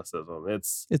not cynicism.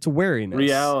 It's wariness.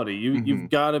 reality.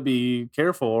 You've got to be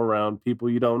careful around people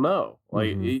you don't know.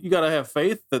 Like you got to have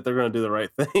faith that they're going to do the right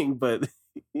thing. But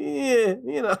yeah,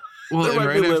 well, there and might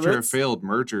right be after limits. a failed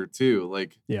merger too.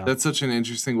 Like that's such an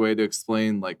interesting way to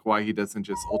explain like why he doesn't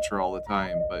just ultra all the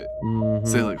time, but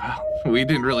say like, wow, we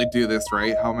didn't really do this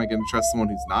right. How am I going to trust someone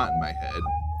who's not in my head?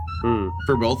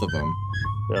 For both of them.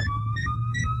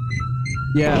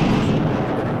 Yeah.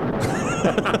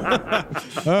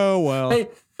 Oh well. Hey,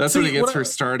 that's what he gets for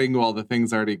starting while the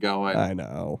thing's already going. I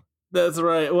know. That's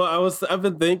right. Well, I've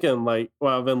been thinking like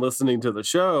while I've been listening to the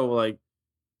show, like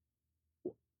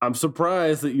I'm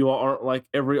surprised that you all aren't like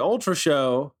every Ultra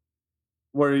show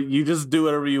where you just do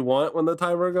whatever you want when the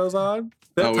timer goes on.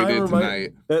 That we did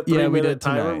tonight. That 3-minute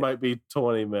timer tonight. might be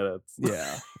 20 minutes.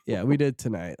 Yeah, we did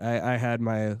tonight. I had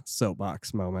my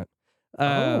soapbox moment.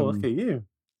 Look at you.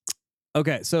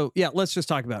 Okay, so yeah, let's just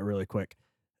talk about it really quick.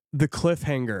 The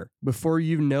cliffhanger before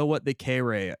you know what the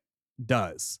K-Ray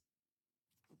does.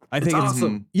 I think it's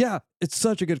awesome. It's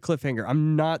such a good cliffhanger.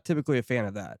 I'm not typically a fan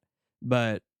of that,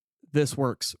 but this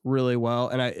works really well.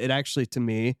 And it actually, to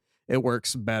me, it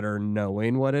works better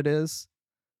knowing what it is.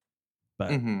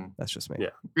 But that's just me. Yeah.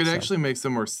 It actually makes it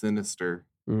more sinister.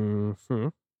 Yeah.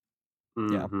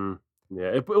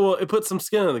 It puts some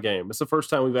skin in the game. It's the first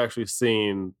time we've actually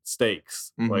seen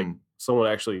stakes, like someone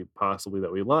actually possibly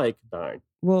that we like dying.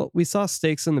 Well, we saw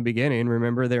stakes in the beginning.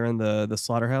 Remember, they're in the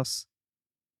slaughterhouse.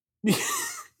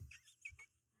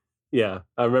 Yeah,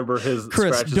 I remember his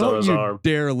Chris, scratches don't on his you arm.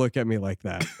 dare look at me like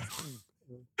that.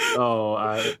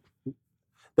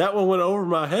 That one went over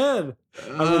my head.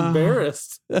 I'm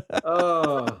embarrassed.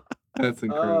 Oh, that's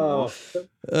incredible.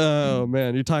 Oh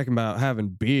man, you're talking about having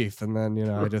beef, and then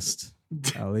I just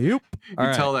alley-oop.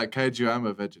 Tell that kaiju I'm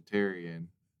a vegetarian.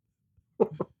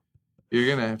 You're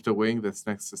gonna have to wing this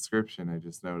next description. I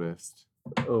just noticed.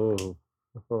 Oh,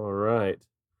 all right.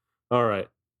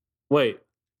 Wait,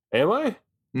 am I?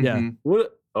 Yeah.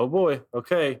 What? Oh boy.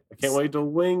 Okay, I can't wait to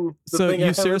wing. So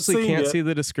you seriously can't see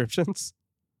the descriptions?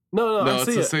 No, it's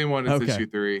the same one as issue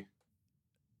 3.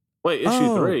 Wait,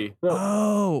 issue 3.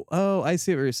 No. Oh, I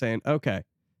see what you're saying. Okay.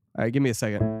 All right, give me a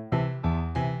second.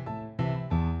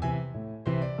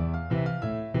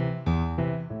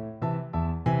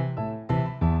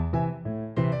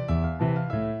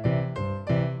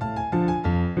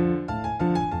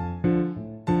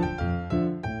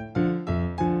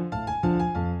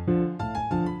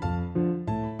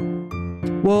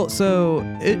 Well, so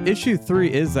issue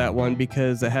 3 is that one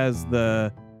because it has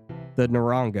the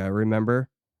Naranga, remember?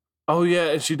 Oh yeah,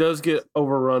 and she does get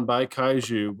overrun by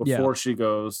kaiju before she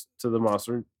goes to the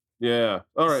monster. Yeah.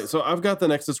 All right, so I've got the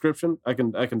next description. I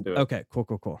can do it. Okay,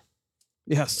 cool.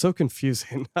 Yeah, so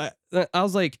confusing. I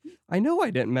was like, I know I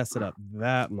didn't mess it up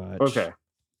that much. Okay.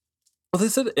 Well, they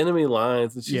said enemy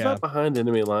lines, and she's not behind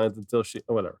enemy lines until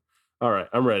whatever. All right,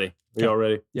 I'm ready. Are y'all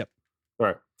ready? Yep. All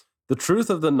right. The truth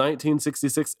of the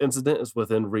 1966 incident is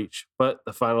within reach, but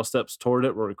the final steps toward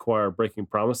it will require breaking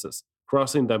promises,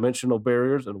 crossing dimensional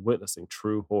barriers, and witnessing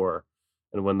true horror.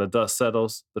 And when the dust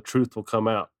settles, the truth will come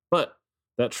out. But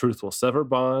that truth will sever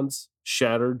bonds,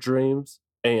 shatter dreams,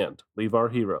 and leave our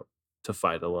hero to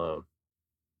fight alone.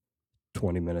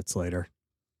 20 minutes later.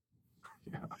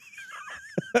 Yeah.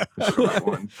 Short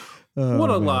one. What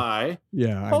a lie.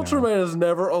 Yeah. Ultraman is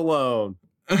never alone.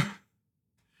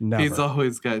 Never. He's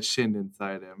always got Shin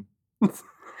inside him.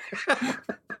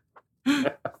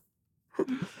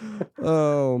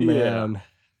 Oh man. Yeah.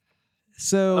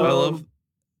 So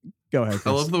go ahead, Chris.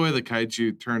 I love the way the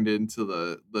kaiju turned into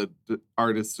the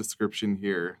artist description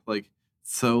here. Like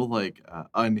so like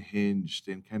unhinged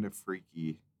and kind of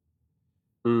freaky.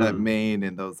 That mane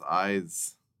and those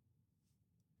eyes.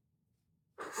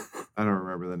 I don't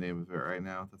remember the name of it right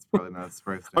now. That's probably not a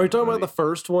surprise. Are you talking about the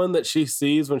first one that she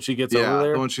sees when she gets over there?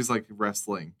 Yeah, the one she's like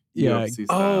wrestling. Yeah. UFC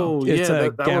style. It's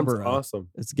that one's Gabara. awesome.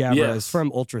 It's Gabara. Yes. It's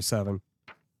from Ultra 7.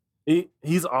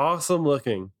 He's awesome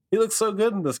looking. He looks so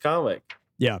good in this comic.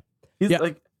 Yeah. He's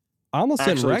like I almost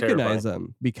didn't actually recognize terrifying.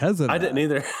 him because of I that. didn't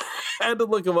either. I had to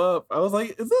look him up. I was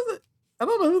like, is this it? I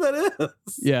don't know who that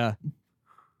is. Yeah.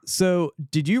 So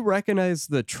did you recognize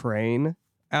the train,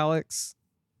 Alex?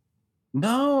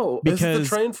 No. Because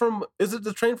is it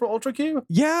the train from Ultra Q?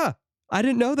 Yeah. I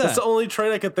didn't know that. That's the only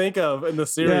train I could think of in the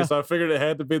series, Yeah. so I figured it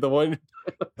had to be the one.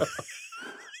 Yeah.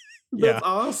 That's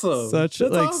awesome. Such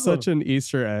That's awesome. such an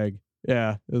Easter egg.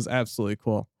 Yeah, it was absolutely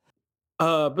cool.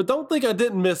 But don't think I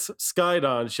didn't miss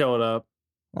Skydon showing up.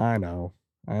 I know.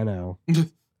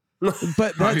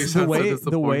 But Why you that's the sound so way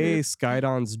disappointed?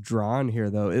 Skydon's drawn here,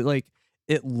 though. It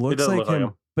looks doesn't like look like him,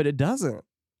 him. but it doesn't.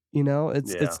 You know,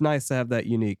 it's Yeah. nice to have that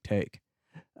unique take.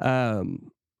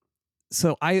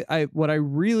 So I what I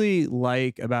really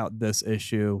like about this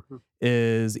issue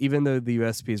is, even though the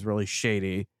USP is really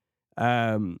shady,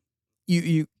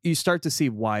 you start to see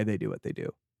why they do what they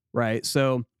do, right?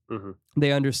 So Mhm.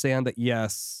 they understand that,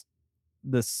 yes,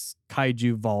 this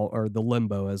kaiju vault, or the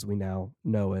limbo as we now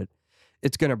know it,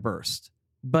 it's going to burst,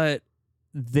 but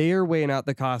they're weighing out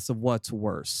the cost of what's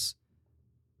worse: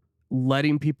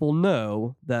 letting people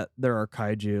know that there are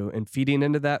kaiju and feeding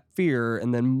into that fear,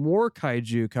 and then more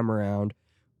kaiju come around,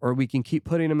 or we can keep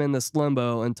putting them in this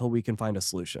limbo until we can find a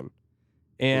solution.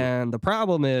 And the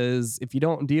problem is, if you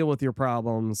don't deal with your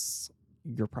problems,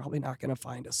 you're probably not going to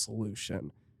find a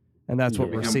solution. And that's what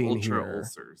Yeah. we're Become seeing ultra here.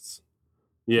 ulcers.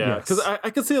 Yeah, because Yes. I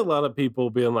could see a lot of people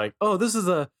being like, "Oh, this is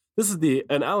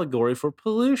an allegory for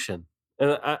pollution,"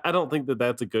 and I don't think that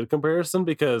that's a good comparison,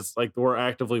 because like we're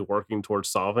actively working towards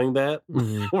solving that,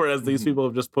 Mhm. whereas these Mhm. people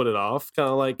have just put it off, kind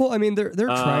of like Well, I mean, they're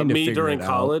trying to me figure during it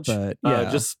college, out, but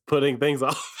yeah, just putting things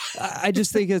off. I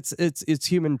just think it's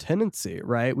human tendency,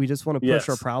 right? We just want to push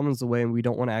our Yes. problems away, and we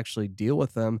don't want to actually deal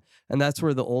with them. And that's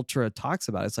where the Ultra talks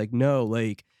about it. It's like, no,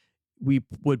 like, we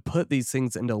would put these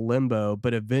things into limbo,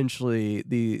 but eventually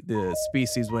the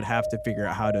species would have to figure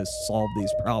out how to solve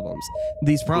these problems.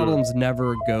 These problems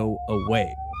never go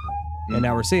away. And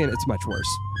now we're seeing it's much worse.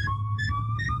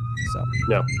 So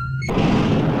Yeah.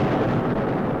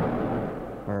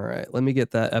 all right, let me get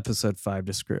that episode 5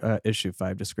 issue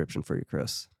 5 description for you,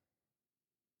 Chris.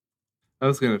 I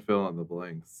was gonna fill in the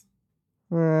blanks.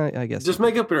 I guess Just you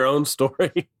make up your own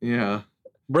story. Yeah.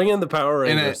 Bring in the Power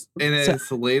And Rangers. as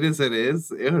late as it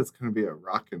is, it was gonna be a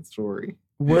rocking story.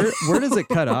 Where does it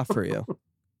cut off for you?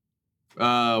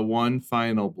 One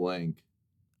final blank.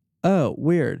 Oh,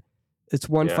 weird. It's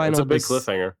one Yeah, final. it's a big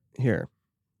cliffhanger. Here.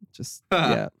 Just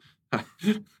yeah.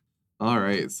 All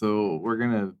right, so we're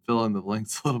gonna fill in the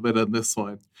blanks a little bit on this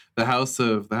one. The House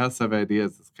of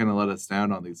Ideas has kind of let us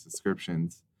down on these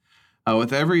descriptions.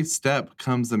 With every step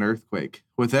comes an earthquake.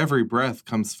 With every breath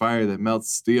comes fire that melts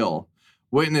steel.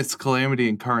 Witness calamity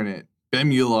incarnate,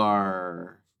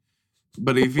 Bemular.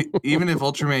 But even if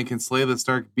Ultraman can slay this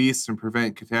dark beast and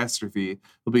prevent catastrophe,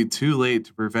 it'll be too late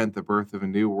to prevent the birth of a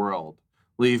new world,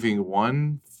 leaving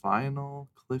one final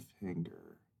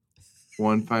cliffhanger.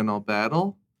 One final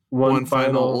battle? One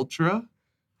final Ultra?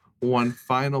 One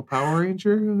final Power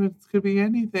Ranger? It could be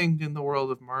anything in the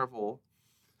world of Marvel.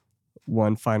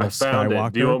 One final I found Skywalker.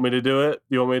 it. Do you want me to do it?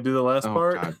 Do you want me to do the last Oh,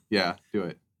 part? God. Yeah, do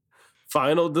it.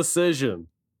 Final decision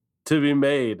to be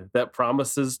made that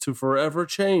promises to forever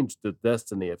change the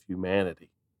destiny of humanity.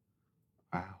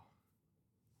 Wow.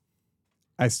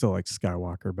 I still like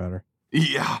Skywalker better.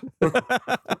 Yeah.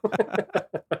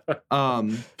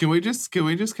 Can we just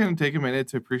kind of take a minute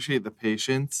to appreciate the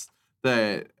patience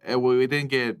that we didn't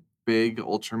get big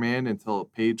Ultraman until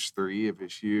page 3 of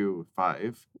issue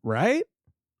 5. Right?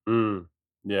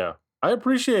 Yeah. I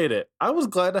appreciate it. I was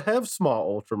glad to have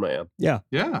small Ultraman. Yeah.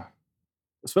 Yeah.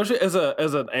 Especially as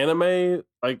an anime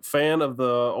like fan of the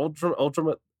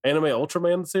Ultraman anime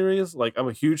Ultraman series. Like, I'm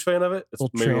a huge fan of it. It's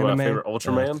maybe my Ultra-anime? favorite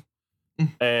Ultraman.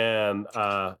 And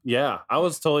yeah, I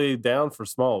was totally down for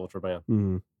small Ultraman.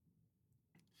 Mhm.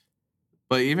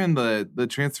 But even the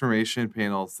transformation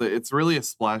panels, it's really a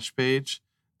splash page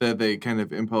that they kind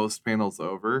of imposed panels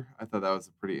over. I thought that was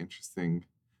a pretty interesting.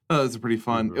 That was a pretty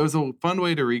fun. Mhm. It was a fun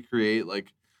way to recreate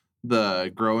like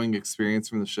the growing experience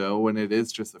from the show when it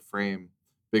is just a frame,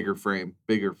 bigger frame.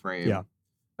 Yeah.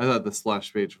 I thought the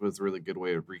splash page was a really good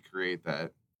way to recreate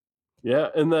that. Yeah,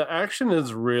 and the action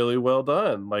is really well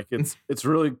done. Like, it's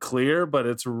really clear, but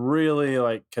it's really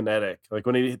like kinetic. Like,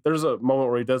 when there's a moment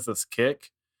where he does this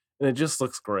kick, and it just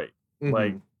looks great.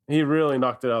 Like, Mhm. he really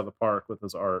knocked it out of the park with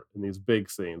his art in these big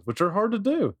scenes, which are hard to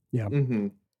do.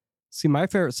 Mhm. See, my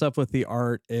favorite stuff with the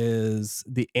art is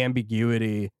the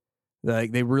ambiguity.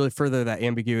 Like, they really further that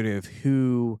ambiguity of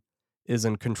who is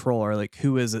in control, or like,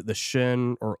 who is it, the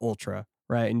Shin or Ultra,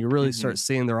 right? And you really start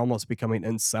seeing they're almost becoming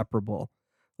inseparable.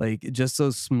 Like, just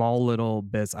those small little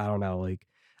bits. I don't know. Like,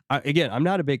 again, I'm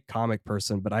not a big comic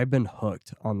person, but I've been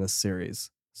hooked on this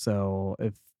series. So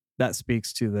if that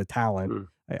speaks to the talent,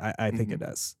 I think it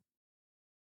does.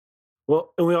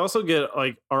 Well, and we also get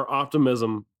like our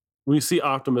optimism. We see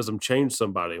optimism change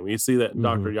somebody. We see that in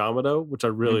Dr. Yamato, which I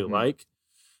really like.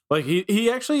 Like, he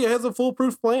actually has a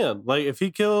foolproof plan. Like, if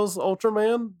he kills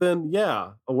Ultraman, then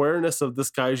yeah, awareness of this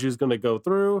kaiju is going to go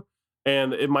through,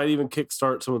 and it might even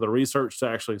kickstart some of the research to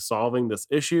actually solving this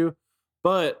issue.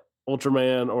 But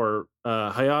Ultraman or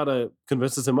Hayata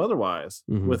convinces him otherwise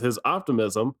Mhm. with his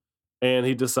optimism, and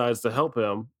he decides to help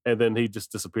him, and then he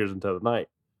just disappears into the night.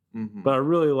 Mhm. But I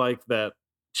really like that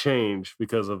change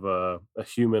because of a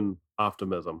human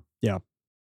optimism.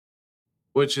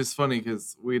 Which is funny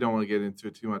because we don't want to get into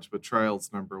it too much, but Trials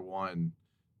 #1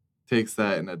 takes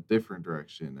that in a different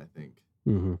direction, I think.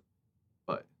 Mm-hmm.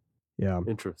 But Yeah.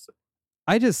 Interesting.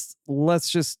 Let's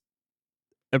just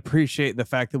appreciate the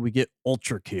fact that we get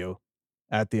Ultra Q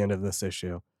at the end of this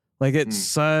issue. Like, it's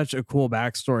such a cool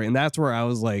backstory. And that's where I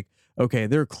was like, okay,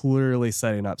 they're clearly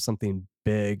setting up something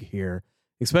big here,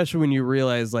 especially when you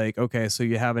realize, like, okay, so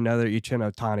you have another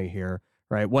Ichino Tani here,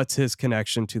 right? What's his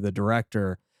connection to the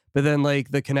director? But then,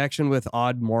 like, the connection with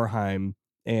Odd Morheim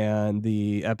and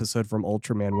the episode from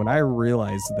Ultraman, when I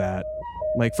realized that,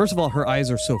 like, first of all, her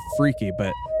eyes are so freaky,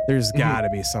 but there's got to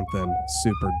be something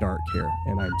super dark here.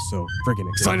 And I'm so freaking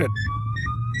excited.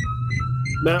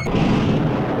 Now,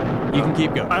 You can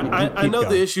keep going. I know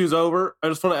the issue's over. I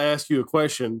just want to ask you a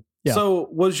question. Yeah. So,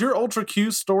 was your Ultra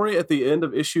Q story at the end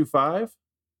of issue 5?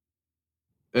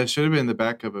 it should have been the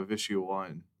backup of issue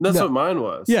 1. That's No. what mine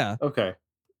was. Yeah. Okay.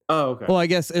 Oh, okay. Well, I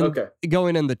guess Okay.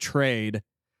 going in the trade,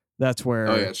 that's where.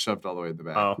 Oh yeah, it's shoved all the way in the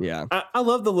back. Oh. Yeah. I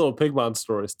love the little Pigmon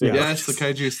stories too. Yeah. Yes, the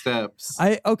kaiju steps.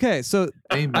 Okay, so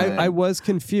Amen. I was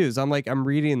confused. I'm like, I'm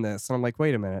reading this, and I'm like,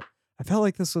 wait a minute. I felt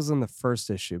like this was in the first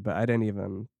issue, but I didn't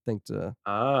even think to.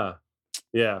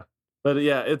 Yeah. But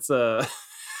yeah, it's those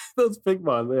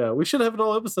Pigmon. Yeah, we should have an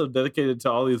whole episode dedicated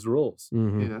to all these rules.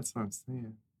 Mhm. Yeah, that's what I'm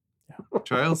saying.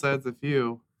 Trials adds a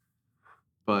few,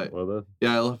 but Well, then.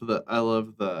 yeah, I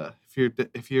love the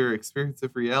if your experience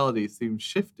of reality seems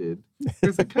shifted,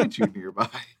 there's a kaiju nearby.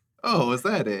 Oh, is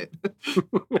that it?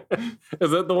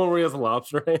 Is that the one where he has a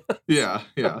lobster hand? Yeah.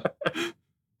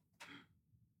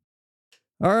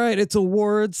 All right, it's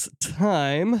awards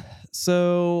time.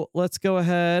 So let's go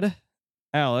ahead,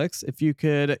 Alex. If you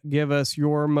could give us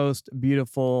your most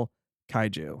beautiful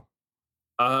kaiju.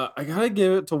 I gotta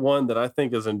give it to one that I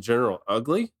think is in general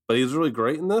ugly, but he's really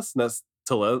great in this, and that's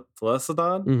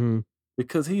Telesidon, Mm-hmm.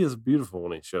 because he is beautiful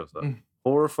when he shows up. Mm.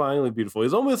 Horrifyingly beautiful.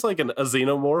 He's almost like a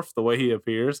xenomorph the way he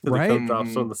appears because Right? he comes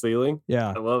drops from the ceiling.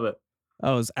 Yeah. I love it.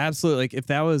 Oh, it's absolutely like if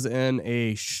that was in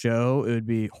a show, it would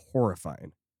be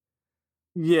horrifying.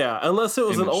 Yeah, unless it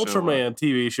was In an a show, Ultraman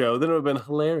TV show, then it would have been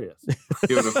hilarious.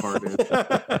 He would have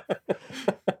farted.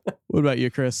 What about you,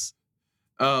 Chris?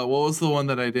 What was the one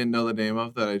that I didn't know the name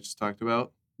of that I just talked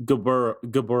about?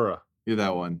 Gabura. Yeah,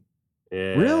 that one.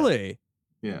 Yeah. Really?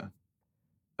 Yeah.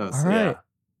 That was All sick. right.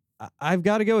 I've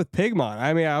got to go with Pigmon.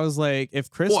 I mean, I was like, if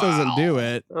Chris doesn't do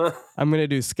it, I'm going to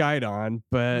do Skydon,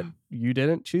 but you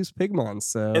didn't choose Pigmon.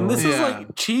 So, And this is Yeah.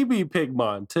 like Chibi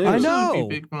Pigmon too. I know.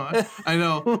 Chibi Pigmon. I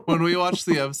know. When we watched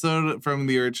the episode from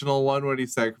the original one when he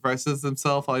sacrifices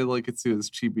himself, all I could see was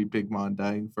Chibi Pigmon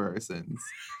dying for our sins.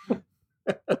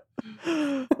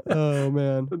 Oh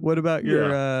man. What about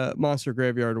your Monster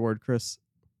Graveyard Award, Chris?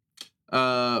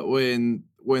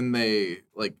 When they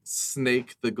like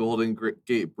snake the Golden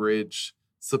Gate Bridge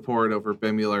support over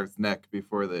Bemular's neck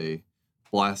before they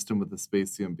blast him with the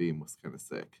Spacium beam was kind of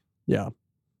sick. Yeah.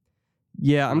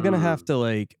 Yeah, I'm going to have to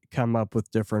like come up with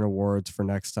different awards for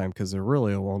next time because there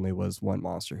really only was one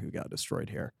monster who got destroyed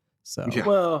here. So,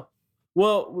 Yeah.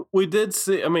 Well, we did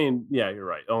see. I mean, yeah, you're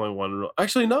right. Only one rule.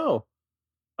 Actually, no.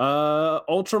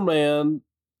 Ultraman.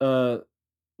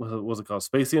 Was it called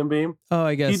Spacium Beam? oh,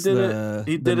 I guess He did it.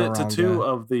 He did it to two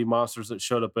of the monsters that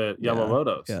showed up at Yeah.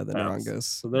 Yamamoto's. Yeah, the house. Narangas.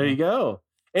 So there you go.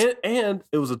 And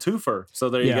it was a twofer. So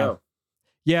there you Yeah. go.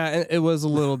 Yeah, and it was a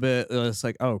little bit. It's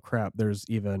like, oh crap, there's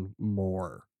even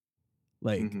more.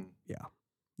 Like, Mhm.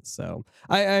 so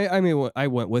I mean, I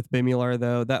went with Bimular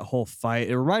though. That whole fight,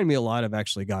 it reminded me a lot of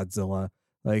actually Godzilla.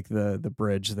 Like the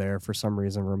bridge there for some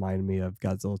reason reminded me of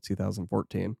Godzilla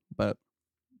 2014. But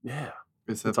Yeah.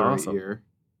 Is that That's the right awesome. year?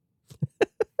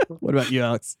 what about you,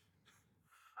 Alex?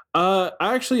 I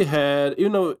actually had,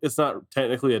 even though it's not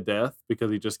technically a death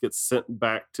because he just gets sent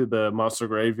back to the monster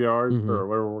graveyard Mhm. or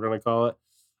whatever we're gonna call it.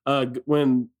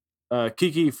 When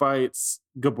Kiki fights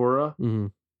Gabura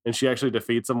Mhm. and she actually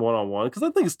defeats him one-on-one, because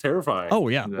that thing's terrifying. Oh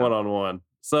yeah, Yeah. One-on-one.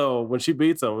 So when she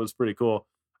beats him, it was pretty cool.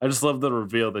 I just love the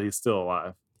reveal that he's still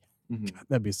alive. Mhm.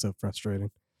 that'd be so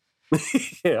frustrating.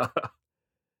 Yeah.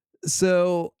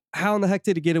 So how in the heck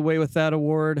did he get away with that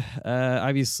award?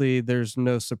 Obviously, there's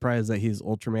no surprise that he's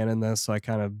Ultraman in this, so I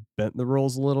kind of bent the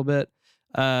rules a little bit.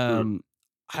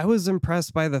 I was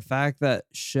impressed by the fact that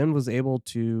Shin was able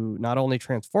to not only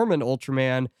transform into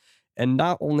Ultraman, and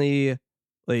not only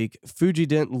like Fuji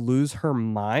didn't lose her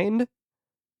mind,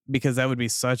 because that would be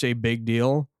such a big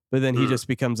deal. but then he Mm. just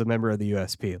becomes a member of the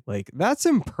USP. Like, that's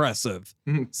impressive.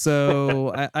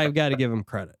 So I've got to give him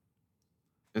credit.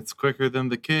 It's quicker than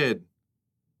the kid.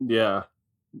 Yeah.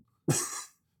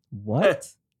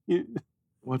 What?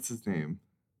 What's his name?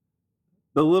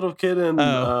 The little kid in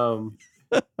Oh.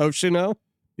 Oshino?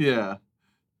 Yeah.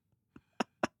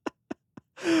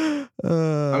 I'm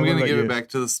I'm gonna give it back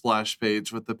to the splash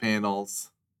page with the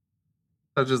panels.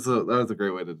 That was a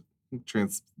great way to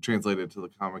translate it to the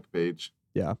comic page.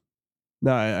 No,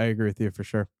 I agree with you for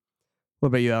sure. What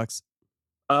about you, Alex?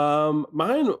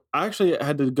 Mine, I actually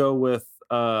had to go with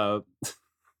I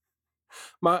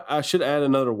should add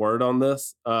another word on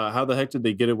this. How the heck did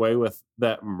they get away with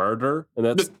that murder? And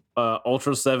that's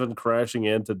Ultra 7 crashing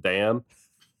into Dan.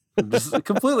 Just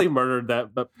completely murdered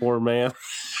that poor man.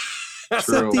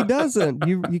 Except he doesn't.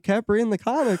 You kept reading the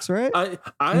comics, right?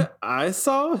 I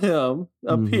saw him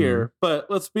appear, but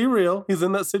let's be real. He's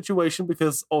in that situation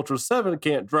because Ultra 7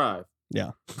 can't drive.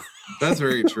 Yeah. That's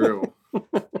very true.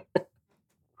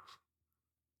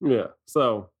 Yeah.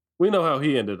 So we know how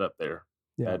he ended up there.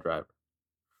 Yeah. Bad driver.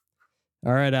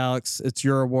 All right, Alex, it's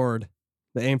your award.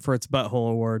 The Aim for Its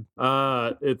Butthole Award.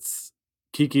 It's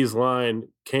Kiki's line,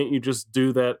 "Can't you just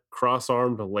do that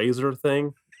cross-armed laser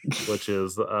thing?" Which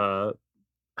is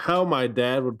how my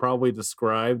dad would probably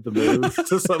describe the move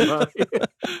to somebody.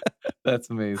 That's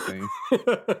amazing.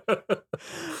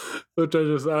 Which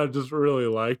I just really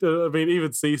liked. I mean,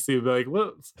 even Cece would be like,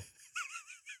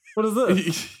 what is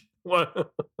this?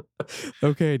 What?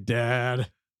 Okay, Dad.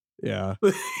 Yeah.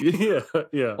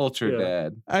 yeah. Ultra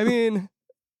Dad. I mean,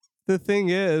 the thing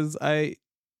is, I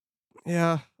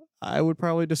would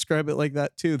probably describe it like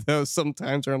that too, though,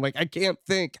 sometimes where I'm like, I can't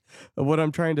think of what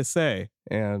I'm trying to say.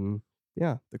 And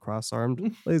yeah, the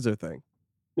cross-armed laser thing.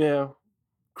 Yeah.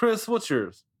 Chris, what's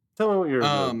yours? Tell me what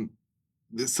yours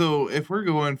is. So if we're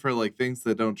going for like things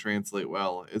that don't translate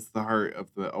well, it's the heart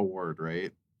of the award,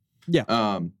 right?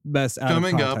 Yeah. Best out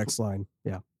of context line.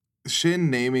 Yeah. Shin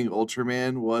naming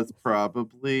Ultraman was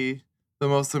probably the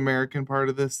most American part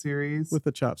of this series. With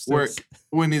the chopsticks.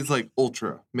 When he's like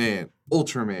Ultraman.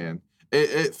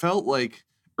 It felt like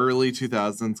early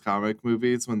 2000s comic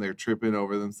movies when they're tripping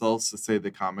over themselves to say the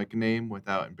comic name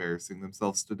without embarrassing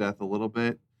themselves to death a little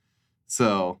bit.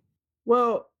 So.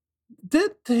 Well,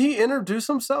 did he introduce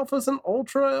himself as an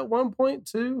Ultra at one point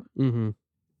too? Mm-hmm.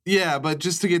 Yeah, but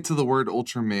just to get to the word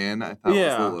Ultraman, I thought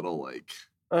was a little like.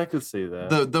 I could see that.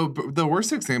 The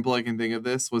worst example I can think of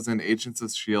this was in Agents of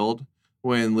S.H.I.E.L.D.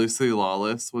 when Lucy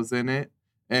Lawless was in it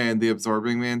and the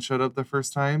Absorbing Man showed up the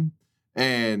first time.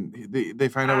 And they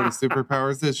find out what his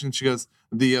superpowers is, and she goes,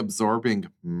 "The Absorbing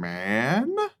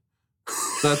Man?"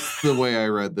 That's the way I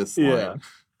read this line.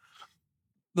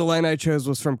 The line I chose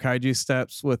was from Kaiju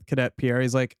Steps with Cadet Pierre.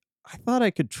 He's like, I thought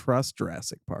I could trust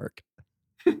Jurassic Park.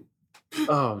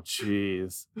 Oh,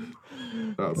 jeez.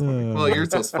 That was funny. Well, yours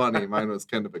was funny. Mine was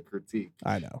kind of a critique.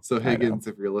 I know. So Higgins,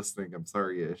 if you're listening, I'm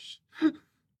sorry-ish.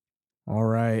 All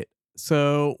right.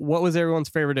 So what was everyone's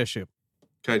favorite issue?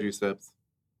 Kaiju Steps.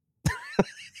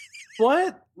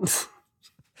 What?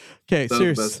 Okay, That was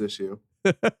the best issue.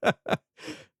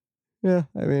 Yeah,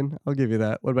 I mean, I'll give you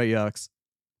that. What about you, Alex?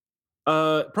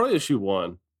 Probably issue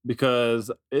 1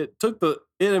 because it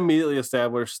immediately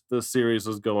established the series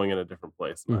was going in a different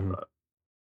place than I thought.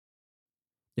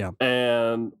 Yeah.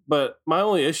 But my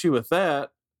only issue with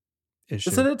that is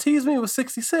that it teased me with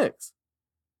 66.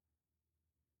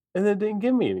 And then didn't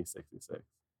give me any 66.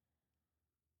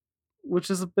 Which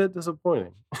is a bit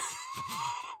disappointing.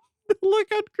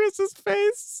 Look at Chris's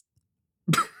face.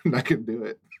 I can do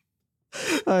it.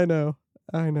 I know.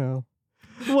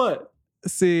 What?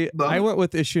 See, I went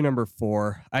with issue number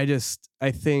 4. I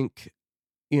think,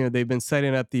 they've been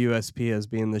setting up the USP as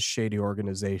being this shady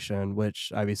organization,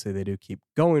 which obviously they do keep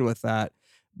going with that.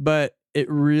 But it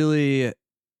really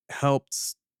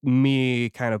helped me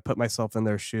kind of put myself in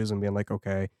their shoes and being like,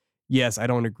 okay, yes, I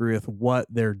don't agree with what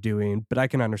they're doing, but I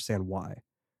can understand why.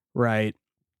 Right.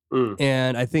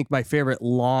 And I think my favorite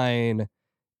line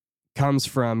comes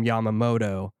from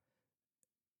Yamamoto,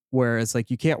 where it's like,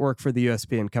 you can't work for the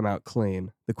USP and come out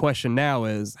clean. The question now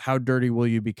is, how dirty will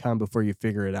you become before you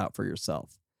figure it out for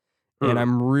yourself? And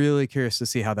I'm really curious to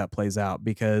see how that plays out,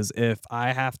 because if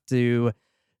I have to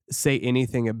say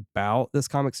anything about this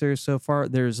comic series so far,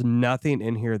 there's nothing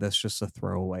in here that's just a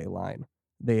throwaway line.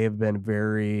 They have been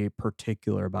very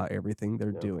particular about everything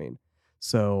they're doing.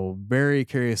 So very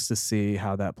curious to see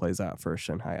how that plays out for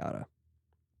Shin Hayata.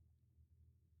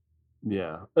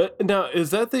 Yeah. Now,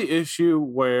 is that the issue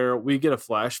where we get a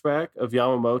flashback of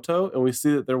Yamamoto and we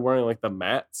see that they're wearing like the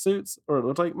matte suits, or it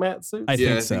looked like matte suits? I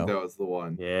think that was the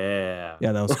one. Yeah.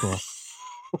 Yeah, that was cool.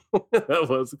 That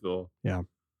was cool. Yeah.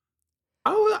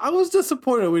 I was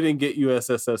disappointed we didn't get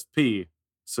USSSP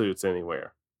suits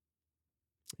anywhere.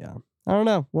 Yeah, I don't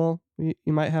know. Well, you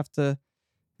might have to.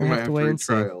 We might have to wait read and see.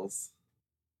 trials.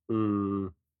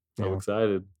 I'm Yeah.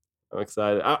 excited.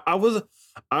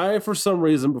 I for some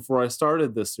reason before I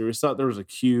started this series thought there was a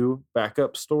Q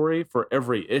backup story for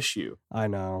every issue. I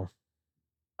know.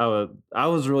 I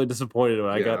was really disappointed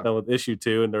when I Yeah. got done with issue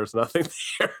 2 and there's nothing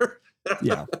there.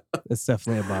 Yeah, it's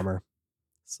definitely a bummer.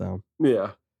 So,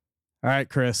 Yeah. all right,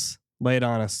 Chris, lay it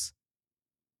on us.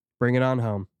 Bring it on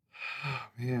home.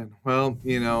 Man, well,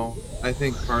 I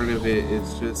think part of it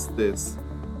is just this: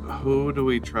 who do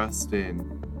we trust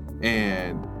in?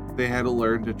 And they had to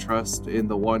learn to trust in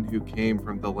the one who came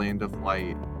from the land of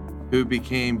light, who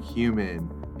became human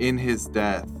in his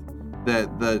death.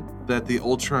 That the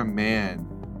Ultra Man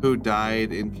who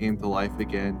died and came to life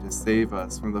again to save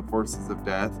us from the forces of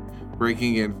death,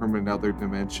 breaking in from another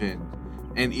dimension.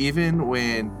 And even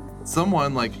when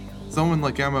someone like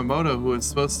Yamamoto, who was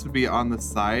supposed to be on the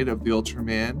side of the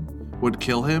Ultraman, would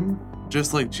kill him,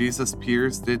 just like Jesus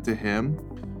Pierce did to him.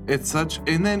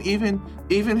 And then even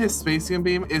his spacium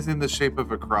beam is in the shape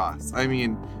of a cross. I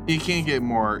mean, you can't get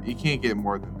more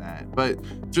than that.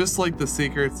 But just like the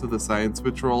secrets of the Science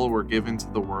Patrol were given to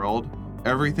the world,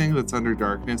 everything that's under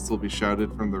darkness will be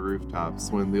shouted from the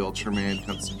rooftops when the Ultraman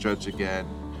comes to judge again.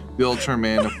 The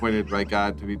Ultraman appointed by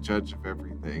God to be judge of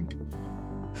everything.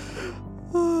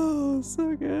 Oh,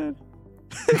 so good.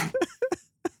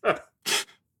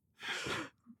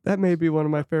 That may be one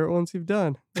of my favorite ones you've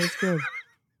done. That's good.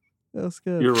 That's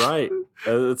good. You're right.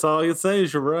 That's all I can say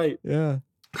is you're right. Yeah.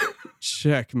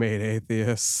 Checkmate,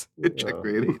 atheists.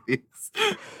 Checkmate, atheists.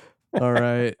 All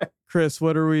right. Chris,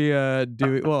 what are we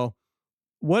doing? Well,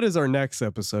 what is our next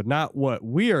episode? Not what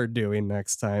we are doing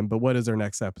next time, but what is our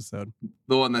next episode?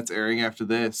 The one that's airing after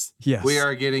this. Yes. We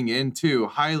are getting into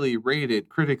highly rated,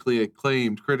 critically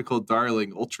acclaimed, critical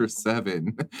darling Ultra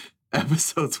 7,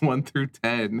 episodes 1 through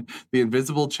 10, The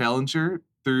Invisible Challenger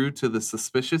through to The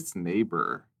Suspicious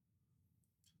Neighbor.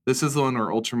 This is the one where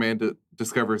Ultraman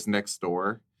discovers next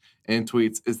door and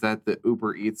tweets, "Is that the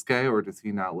Uber Eats guy, or does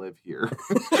he not live here?"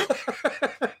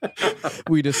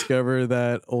 We discover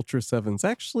that Ultra 7's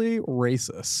actually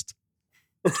racist.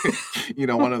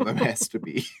 One of them has to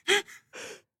be.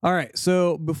 All right.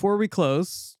 So before we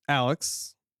close,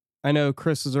 Alex, I know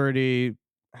Chris is already,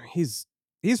 he's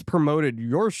promoted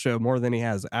your show more than he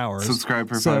has ours. Subscribe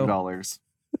for $5.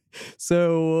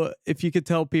 So if you could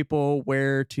tell people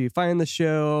where to find the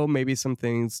show, maybe some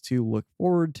things to look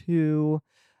forward to,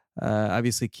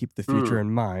 obviously keep the future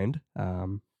in mind.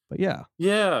 But yeah.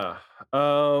 Yeah.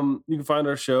 You can find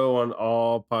our show on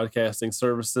all podcasting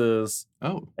services.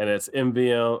 Oh. And it's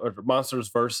MVM or Monsters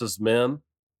versus Men.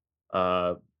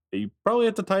 You probably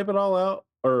have to type it all out,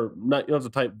 or not. You don't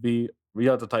have to type V. You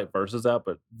don't have to type versus out,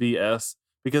 but VS,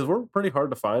 because we're pretty hard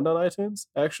to find on iTunes,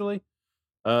 actually.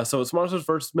 So it's Monsters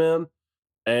vs. Men,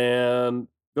 and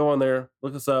go on there,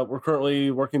 look us up. We're currently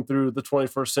working through the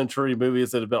 21st century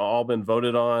movies that have all been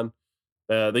voted on.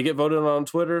 They get voted on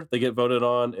Twitter. They get voted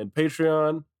on in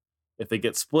Patreon. If they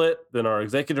get split, then our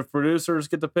executive producers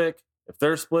get to pick. If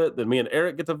they're split, then me and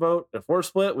Eric get to vote. If we're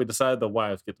split, we decide the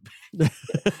wives get to pick.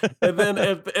 And then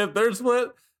if they're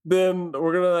split, then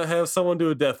we're going to have someone do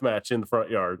a death match in the front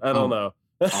yard. I don't know.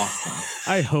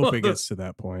 Awesome. I hope it gets to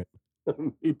that point.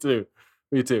 Me too.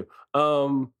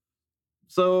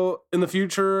 So in the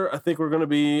future, I think we're going to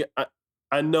be,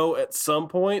 I know at some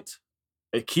point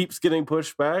it keeps getting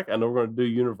pushed back. I know we're going to do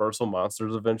Universal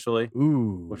Monsters eventually,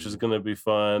 Ooh, which is going to be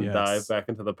fun. Yes. Dive back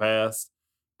into the past.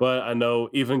 But I know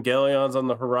Evangelion's on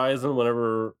the horizon.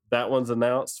 Whenever that one's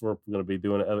announced, we're going to be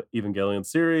doing an Evangelion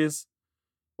series.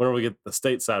 Whenever we get the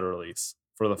stateside release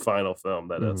for the final film,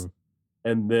 that is.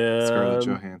 And then Scarlett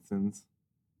Johansson's.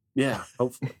 Yeah,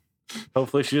 hopefully.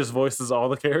 Hopefully she just voices all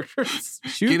the characters.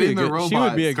 She would be a good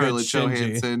Scarlett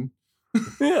Shinji.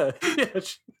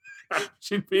 Johansson.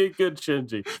 She'd be a good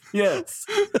Shinji. Yes.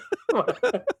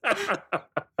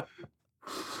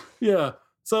 Yeah.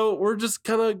 So we're just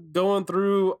kind of going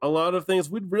through a lot of things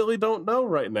we really don't know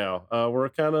right now. We're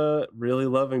kind of really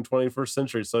loving 21st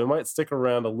century, so we might stick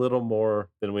around a little more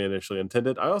than we initially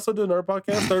intended. I also do another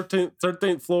podcast,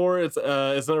 13th Floor. It's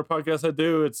another podcast I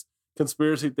do. It's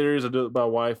conspiracy theories. I do it with my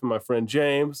wife and my friend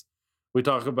James. We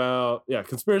talk about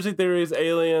conspiracy theories,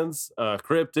 aliens,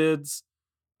 cryptids,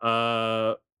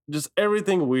 just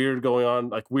everything weird going on,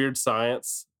 like weird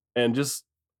science, and just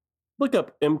look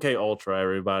up MK Ultra,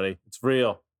 everybody. It's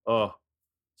real. Oh,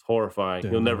 it's horrifying.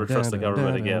 You'll never trust the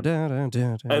government again. And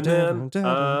then,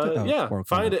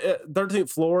 find it. 13th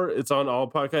Floor. It's on all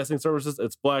podcasting services.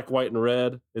 It's black, white, and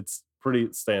red. It's pretty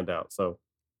standout. So,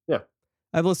 yeah.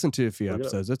 I've listened to a few Look it up.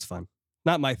 episodes. It's fun.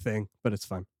 Not my thing, but it's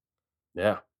fun.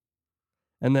 Yeah.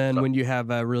 And then So- when you have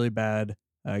a really bad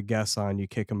guests on, you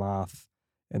kick them off,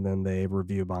 and then they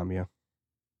review bomb you.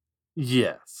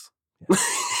 Yes.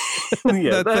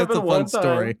 Yeah, that That's a happened fun one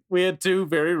story. time. We had 2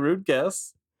 very rude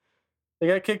guests. They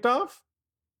got kicked off,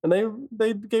 and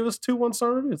they gave us 2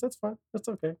 1-star reviews. That's fine. That's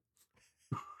okay.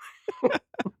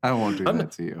 I won't do I'm that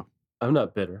not- to you. I'm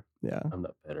not bitter. Yeah. I'm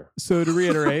not bitter. So to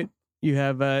reiterate, you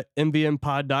have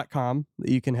mvmpod.com that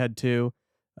you can head to.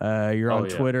 You're on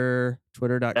yeah. Twitter, At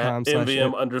twitter.com/.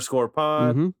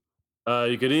 MVM_pod.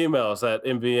 Mhm. You could email us at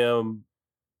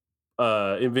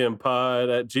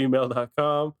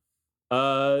mvmpod@gmail.com.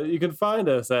 You can find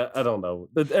us at, I don't know.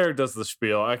 Eric does the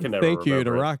spiel. I can never Thank you to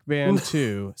remember it. Rock Band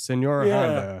 2, Senora Yeah.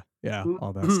 Honda. Yeah,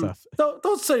 all that stuff.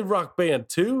 Don't say Rock Band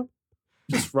 2.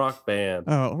 Just Rock Band.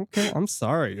 Oh, okay. I'm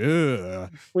sorry. Ugh.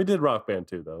 We did Rock Band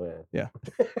 2, though. Yeah.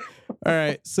 All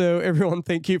right. So, everyone,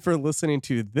 thank you for listening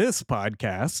to this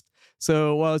podcast.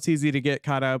 So, while it's easy to get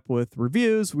caught up with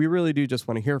reviews, we really do just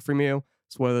want to hear from you.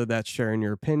 So, whether that's sharing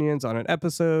your opinions on an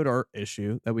episode or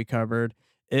issue that we covered,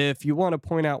 if you want to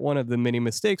point out one of the many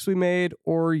mistakes we made,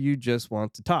 or you just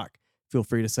want to talk, feel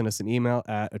free to send us an email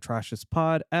at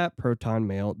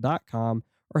atrociouspod@protonmail.com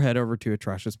or head over to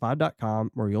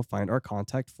atrociouspod.com where you'll find our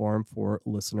contact form for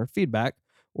listener feedback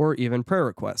or even prayer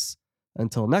requests.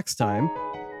 Until next time.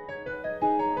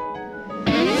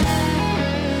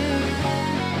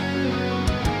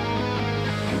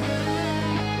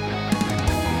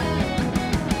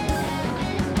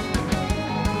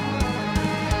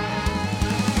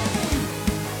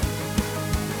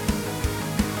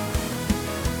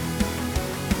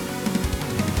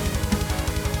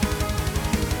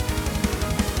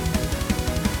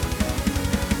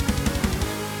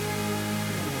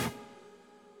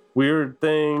 Weird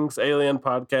Things, Alien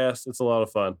Podcast. It's a lot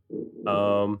of fun.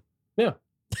 Yeah.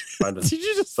 Find us Did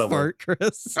you just somewhere. fart,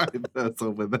 Chris? That's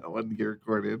when that one get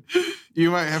recorded.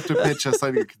 You might have to pitch us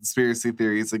on your conspiracy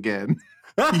theories again.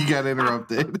 You got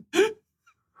interrupted.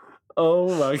 Oh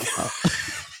my God.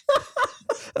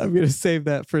 I'm going to save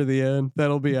that for the end.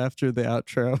 That'll be after the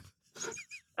outro.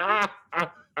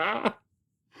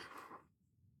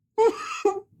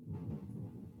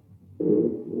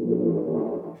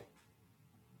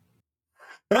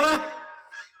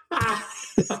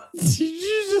 Did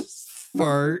you just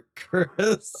fart,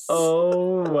 Chris?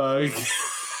 Oh my God.